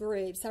children in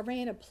groups. I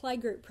ran a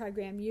playgroup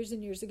program years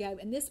and years ago,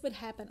 and this would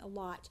happen a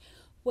lot,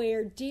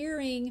 where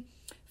during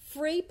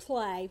free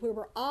play, where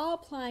we're all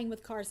playing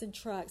with cars and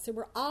trucks, so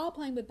we're all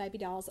playing with baby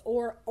dolls,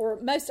 or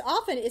most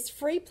often it's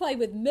free play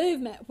with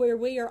movement, where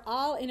we are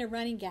all in a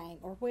running game,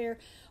 or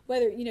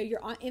whether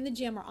you're in the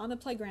gym or on the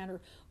playground or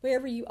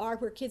wherever you are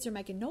where kids are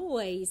making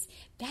noise,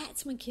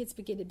 that's when kids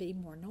begin to be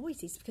more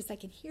noisy because they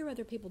can hear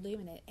other people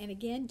doing it. And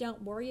again,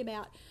 don't worry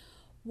about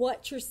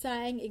what you're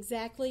saying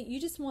exactly. You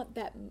just want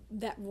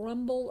that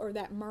rumble or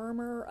that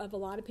murmur of a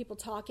lot of people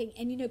talking.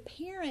 And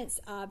parents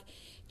of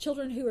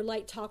children who are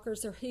late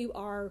talkers or who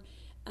are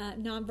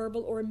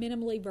nonverbal or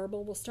minimally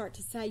verbal will start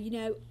to say,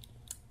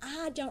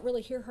 I don't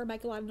really hear her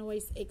make a lot of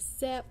noise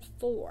except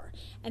for,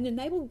 and then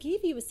they will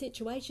give you a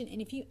situation,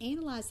 and if you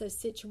analyze those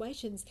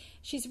situations,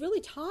 she's really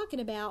talking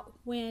about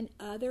when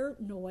other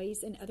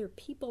noise and other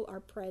people are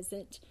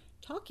present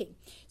talking.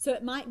 So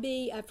it might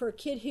be for a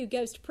kid who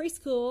goes to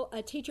preschool,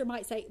 a teacher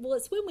might say, well,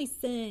 it's when we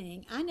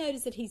sing. I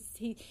notice that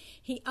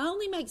he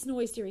only makes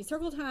noise during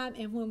circle time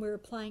and when we're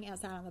playing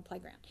outside on the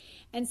playground.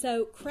 And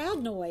so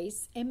crowd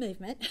noise and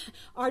movement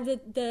are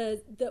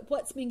the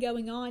what's been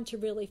going on to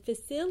really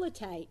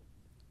facilitate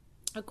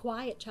a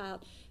quiet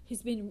child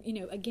who's been,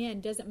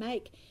 again, doesn't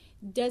make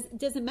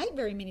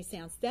very many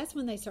sounds. That's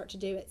when they start to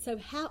do it. So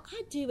how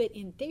I do it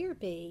in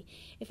therapy,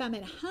 if I'm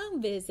at a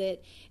home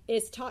visit,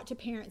 is talk to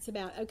parents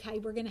about, okay,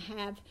 we're going to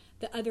have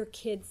the other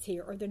kids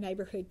here or the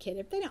neighborhood kid.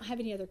 If they don't have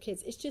any other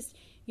kids, it's just,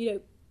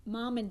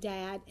 mom and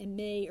dad and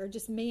me, or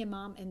just me and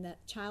mom and the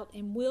child,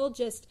 and we'll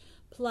just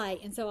play.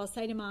 And so I'll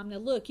say to mom, now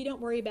look, you don't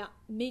worry about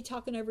me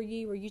talking over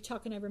you or you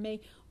talking over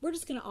me. We're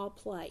just going to all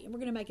play, and we're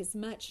going to make as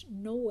much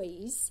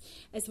noise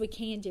as we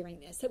can during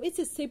this. So it's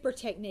a super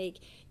technique.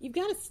 You've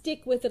got to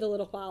stick with it a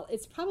little while.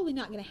 It's probably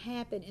not going to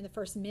happen in the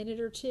first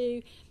minute or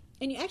two,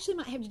 and you actually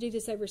might have to do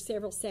this over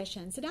several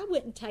sessions. And I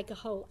wouldn't take a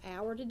whole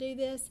hour to do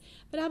this,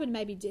 but I would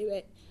maybe do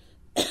it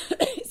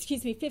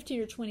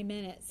 15 or 20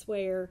 minutes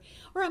or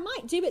I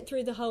might do it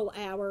through the whole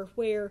hour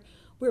where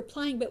we're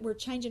playing, but we're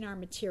changing our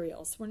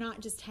materials. We're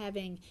not just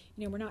having,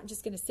 we're not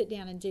just going to sit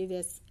down and do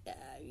this,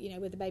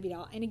 with a baby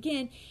doll. And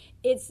again,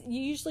 you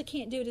usually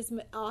can't do it as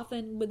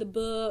often with a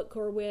book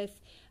or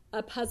with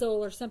a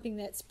puzzle or something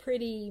that's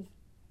pretty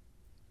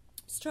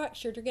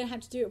structured. You're going to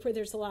have to do it where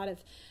there's a lot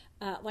of,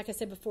 like I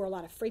said before, a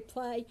lot of free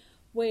play,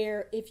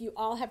 where if you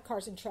all have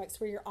cars and trucks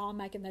where you're all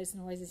making those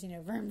noises,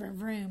 vroom, vroom,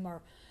 vroom,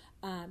 or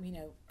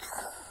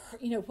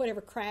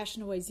whatever crash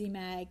noise you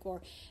make,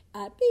 or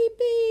beep,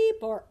 beep,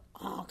 or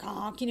honk,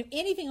 honk,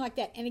 anything like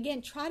that. And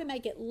again, try to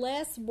make it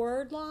less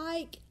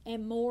word-like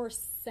and more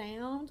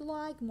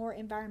sound-like, more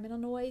environmental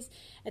noise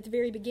at the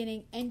very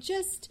beginning, and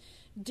just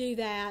do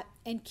that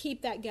and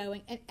keep that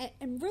going,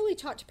 and really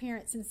talk to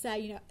parents and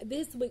say,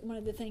 this week one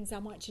of the things I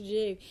want you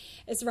to do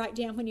is write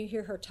down when you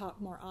hear her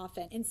talk more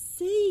often, and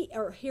see,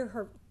 or hear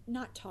her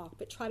not talk,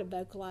 but try to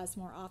vocalize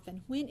more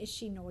often. When is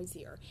she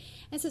noisier?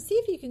 And so see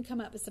if you can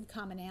come up with some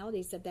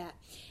commonalities of that.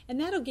 And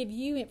that'll give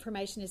you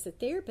information as a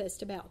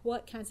therapist about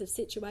what kinds of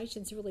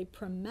situations really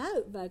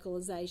promote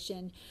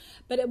vocalization,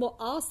 but it will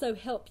also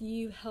help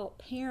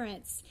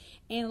parents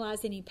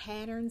analyze any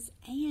patterns,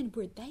 and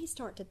where they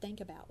start to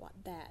think about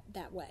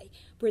that way,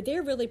 where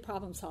they're really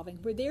problem solving,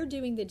 where they're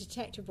doing the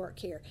detective work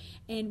here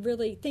and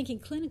really thinking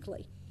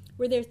clinically,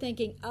 where they're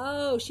thinking,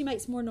 oh, she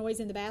makes more noise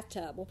in the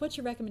bathtub. Well, what's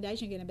your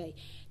recommendation going to be?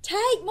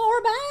 Take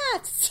more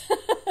baths.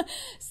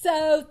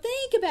 So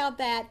think about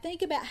that.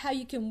 Think about how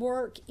you can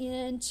work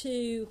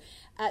into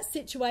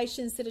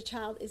situations that a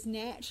child is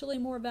naturally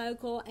more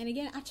vocal. And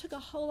again, I took a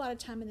whole lot of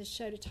time in this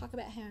show to talk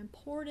about how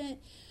important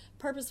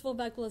purposeful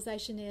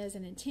vocalization is,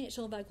 and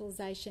intentional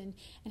vocalization,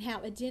 and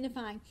how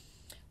identifying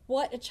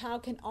what a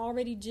child can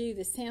already do,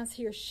 the sounds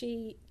he or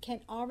she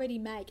can already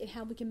make, and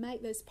how we can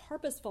make those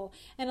purposeful.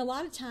 And a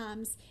lot of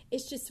times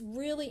it's just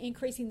really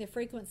increasing the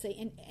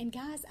frequency. And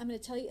guys, I'm going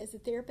to tell you as a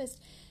therapist,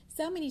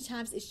 so many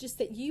times it's just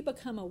that you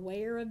become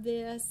aware of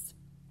this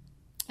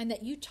and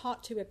that you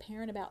talk to a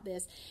parent about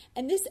this.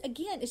 And this,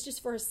 again, is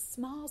just for a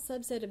small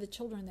subset of the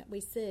children that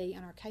we see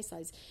in our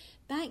caseloads.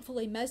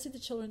 Thankfully, most of the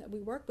children that we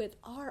work with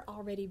are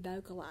already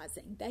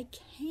vocalizing. They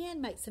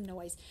can make some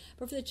noise.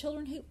 But for the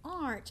children who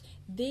aren't,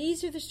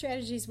 these are the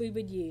strategies we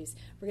would use.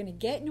 We're going to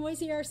get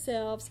noisy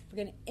ourselves.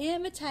 We're going to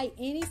imitate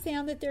any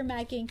sound that they're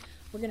making.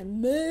 We're going to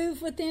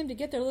move with them to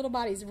get their little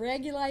bodies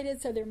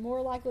regulated so they're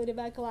more likely to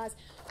vocalize.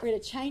 We're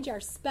going to change our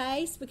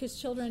space because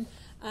children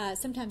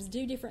sometimes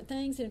do different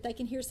things. And if they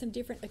can hear some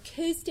different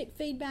acoustic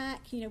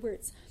feedback, where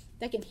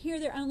they can hear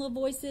their own little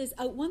voices.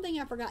 Oh, one thing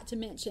I forgot to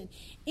mention,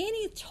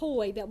 any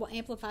toy that will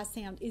amplify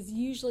sound is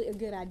usually a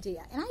good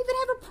idea. And I even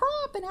have a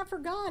prop and I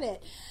forgot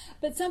it.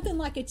 But something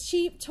like a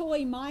cheap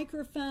toy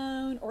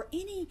microphone or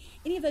any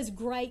of those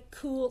great,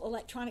 cool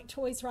electronic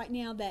toys right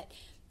now that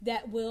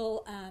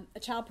will, a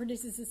child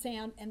produces a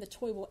sound and the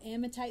toy will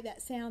imitate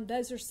that sound.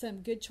 Those are some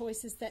good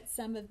choices that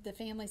some of the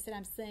families that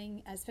I'm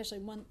seeing, especially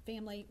one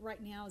family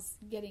right now, is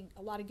getting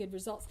a lot of good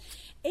results.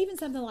 Even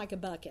something like a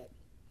bucket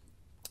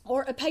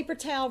or a paper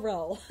towel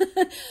roll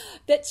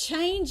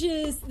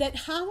that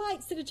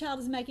highlights that a child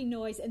is making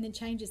noise and then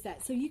changes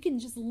that. So you can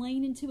just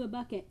lean into a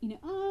bucket,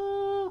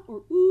 ah,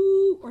 or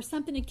ooh, or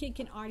something a kid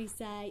can already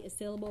say, a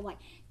syllable like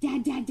da,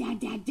 da, da,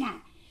 da, da.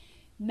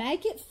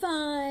 Make it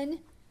fun.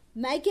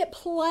 Make it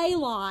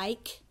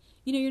play-like.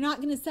 You're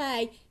not going to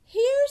say,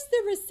 here's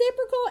the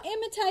reciprocal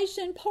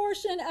imitation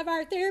portion of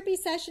our therapy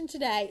session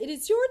today. It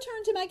is your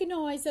turn to make a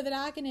noise so that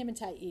I can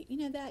imitate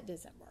you. That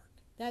doesn't work.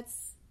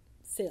 That's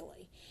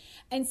silly.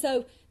 And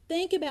so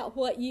think about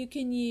what you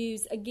can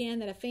use, again,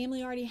 that a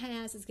family already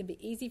has. It's going to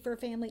be easy for a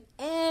family.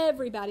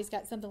 Everybody's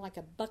got something like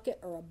a bucket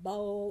or a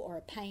bowl or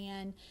a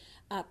pan,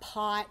 a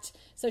pot.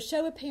 So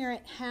show a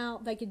parent how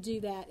they could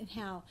do that and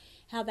how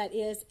that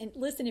is. And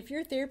listen, if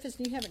you're a therapist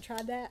and you haven't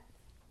tried that,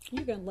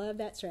 you're going to love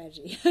that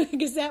strategy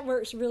because that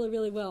works really,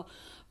 really well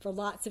for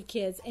lots of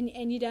kids.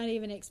 And you don't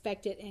even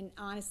expect it. And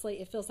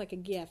honestly, it feels like a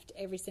gift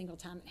every single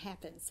time it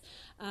happens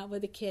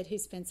with a kid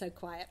who's been so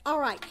quiet. All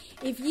right.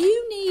 If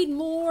you need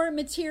more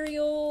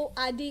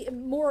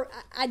more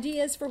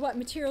ideas for what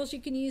materials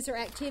you can use or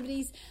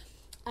activities,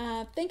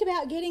 think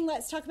about getting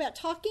Let's Talk About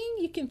Talking.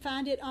 You can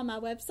find it on my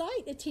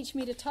website at Teach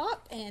Me to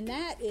Talk, and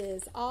that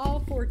is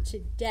all for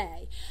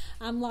today.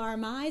 I'm Laura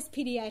Mize,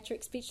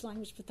 pediatric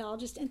speech-language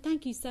pathologist, and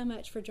thank you so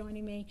much for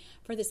joining me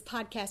for this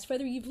podcast.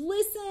 Whether you've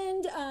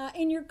listened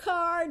in your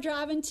car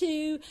driving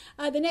to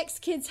the next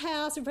kid's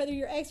house, or whether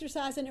you're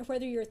exercising, or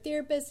whether you're a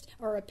therapist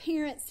or a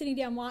parent sitting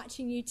down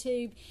watching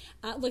YouTube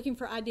looking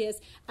for ideas,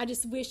 I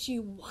just wish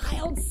you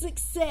wild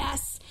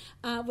success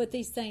with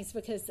these things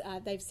because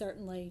they've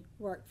certainly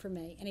worked for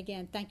me. And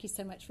again, thank you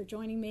so much for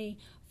joining me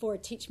for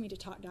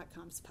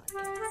TeachMeToTalk.com's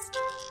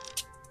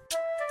podcast.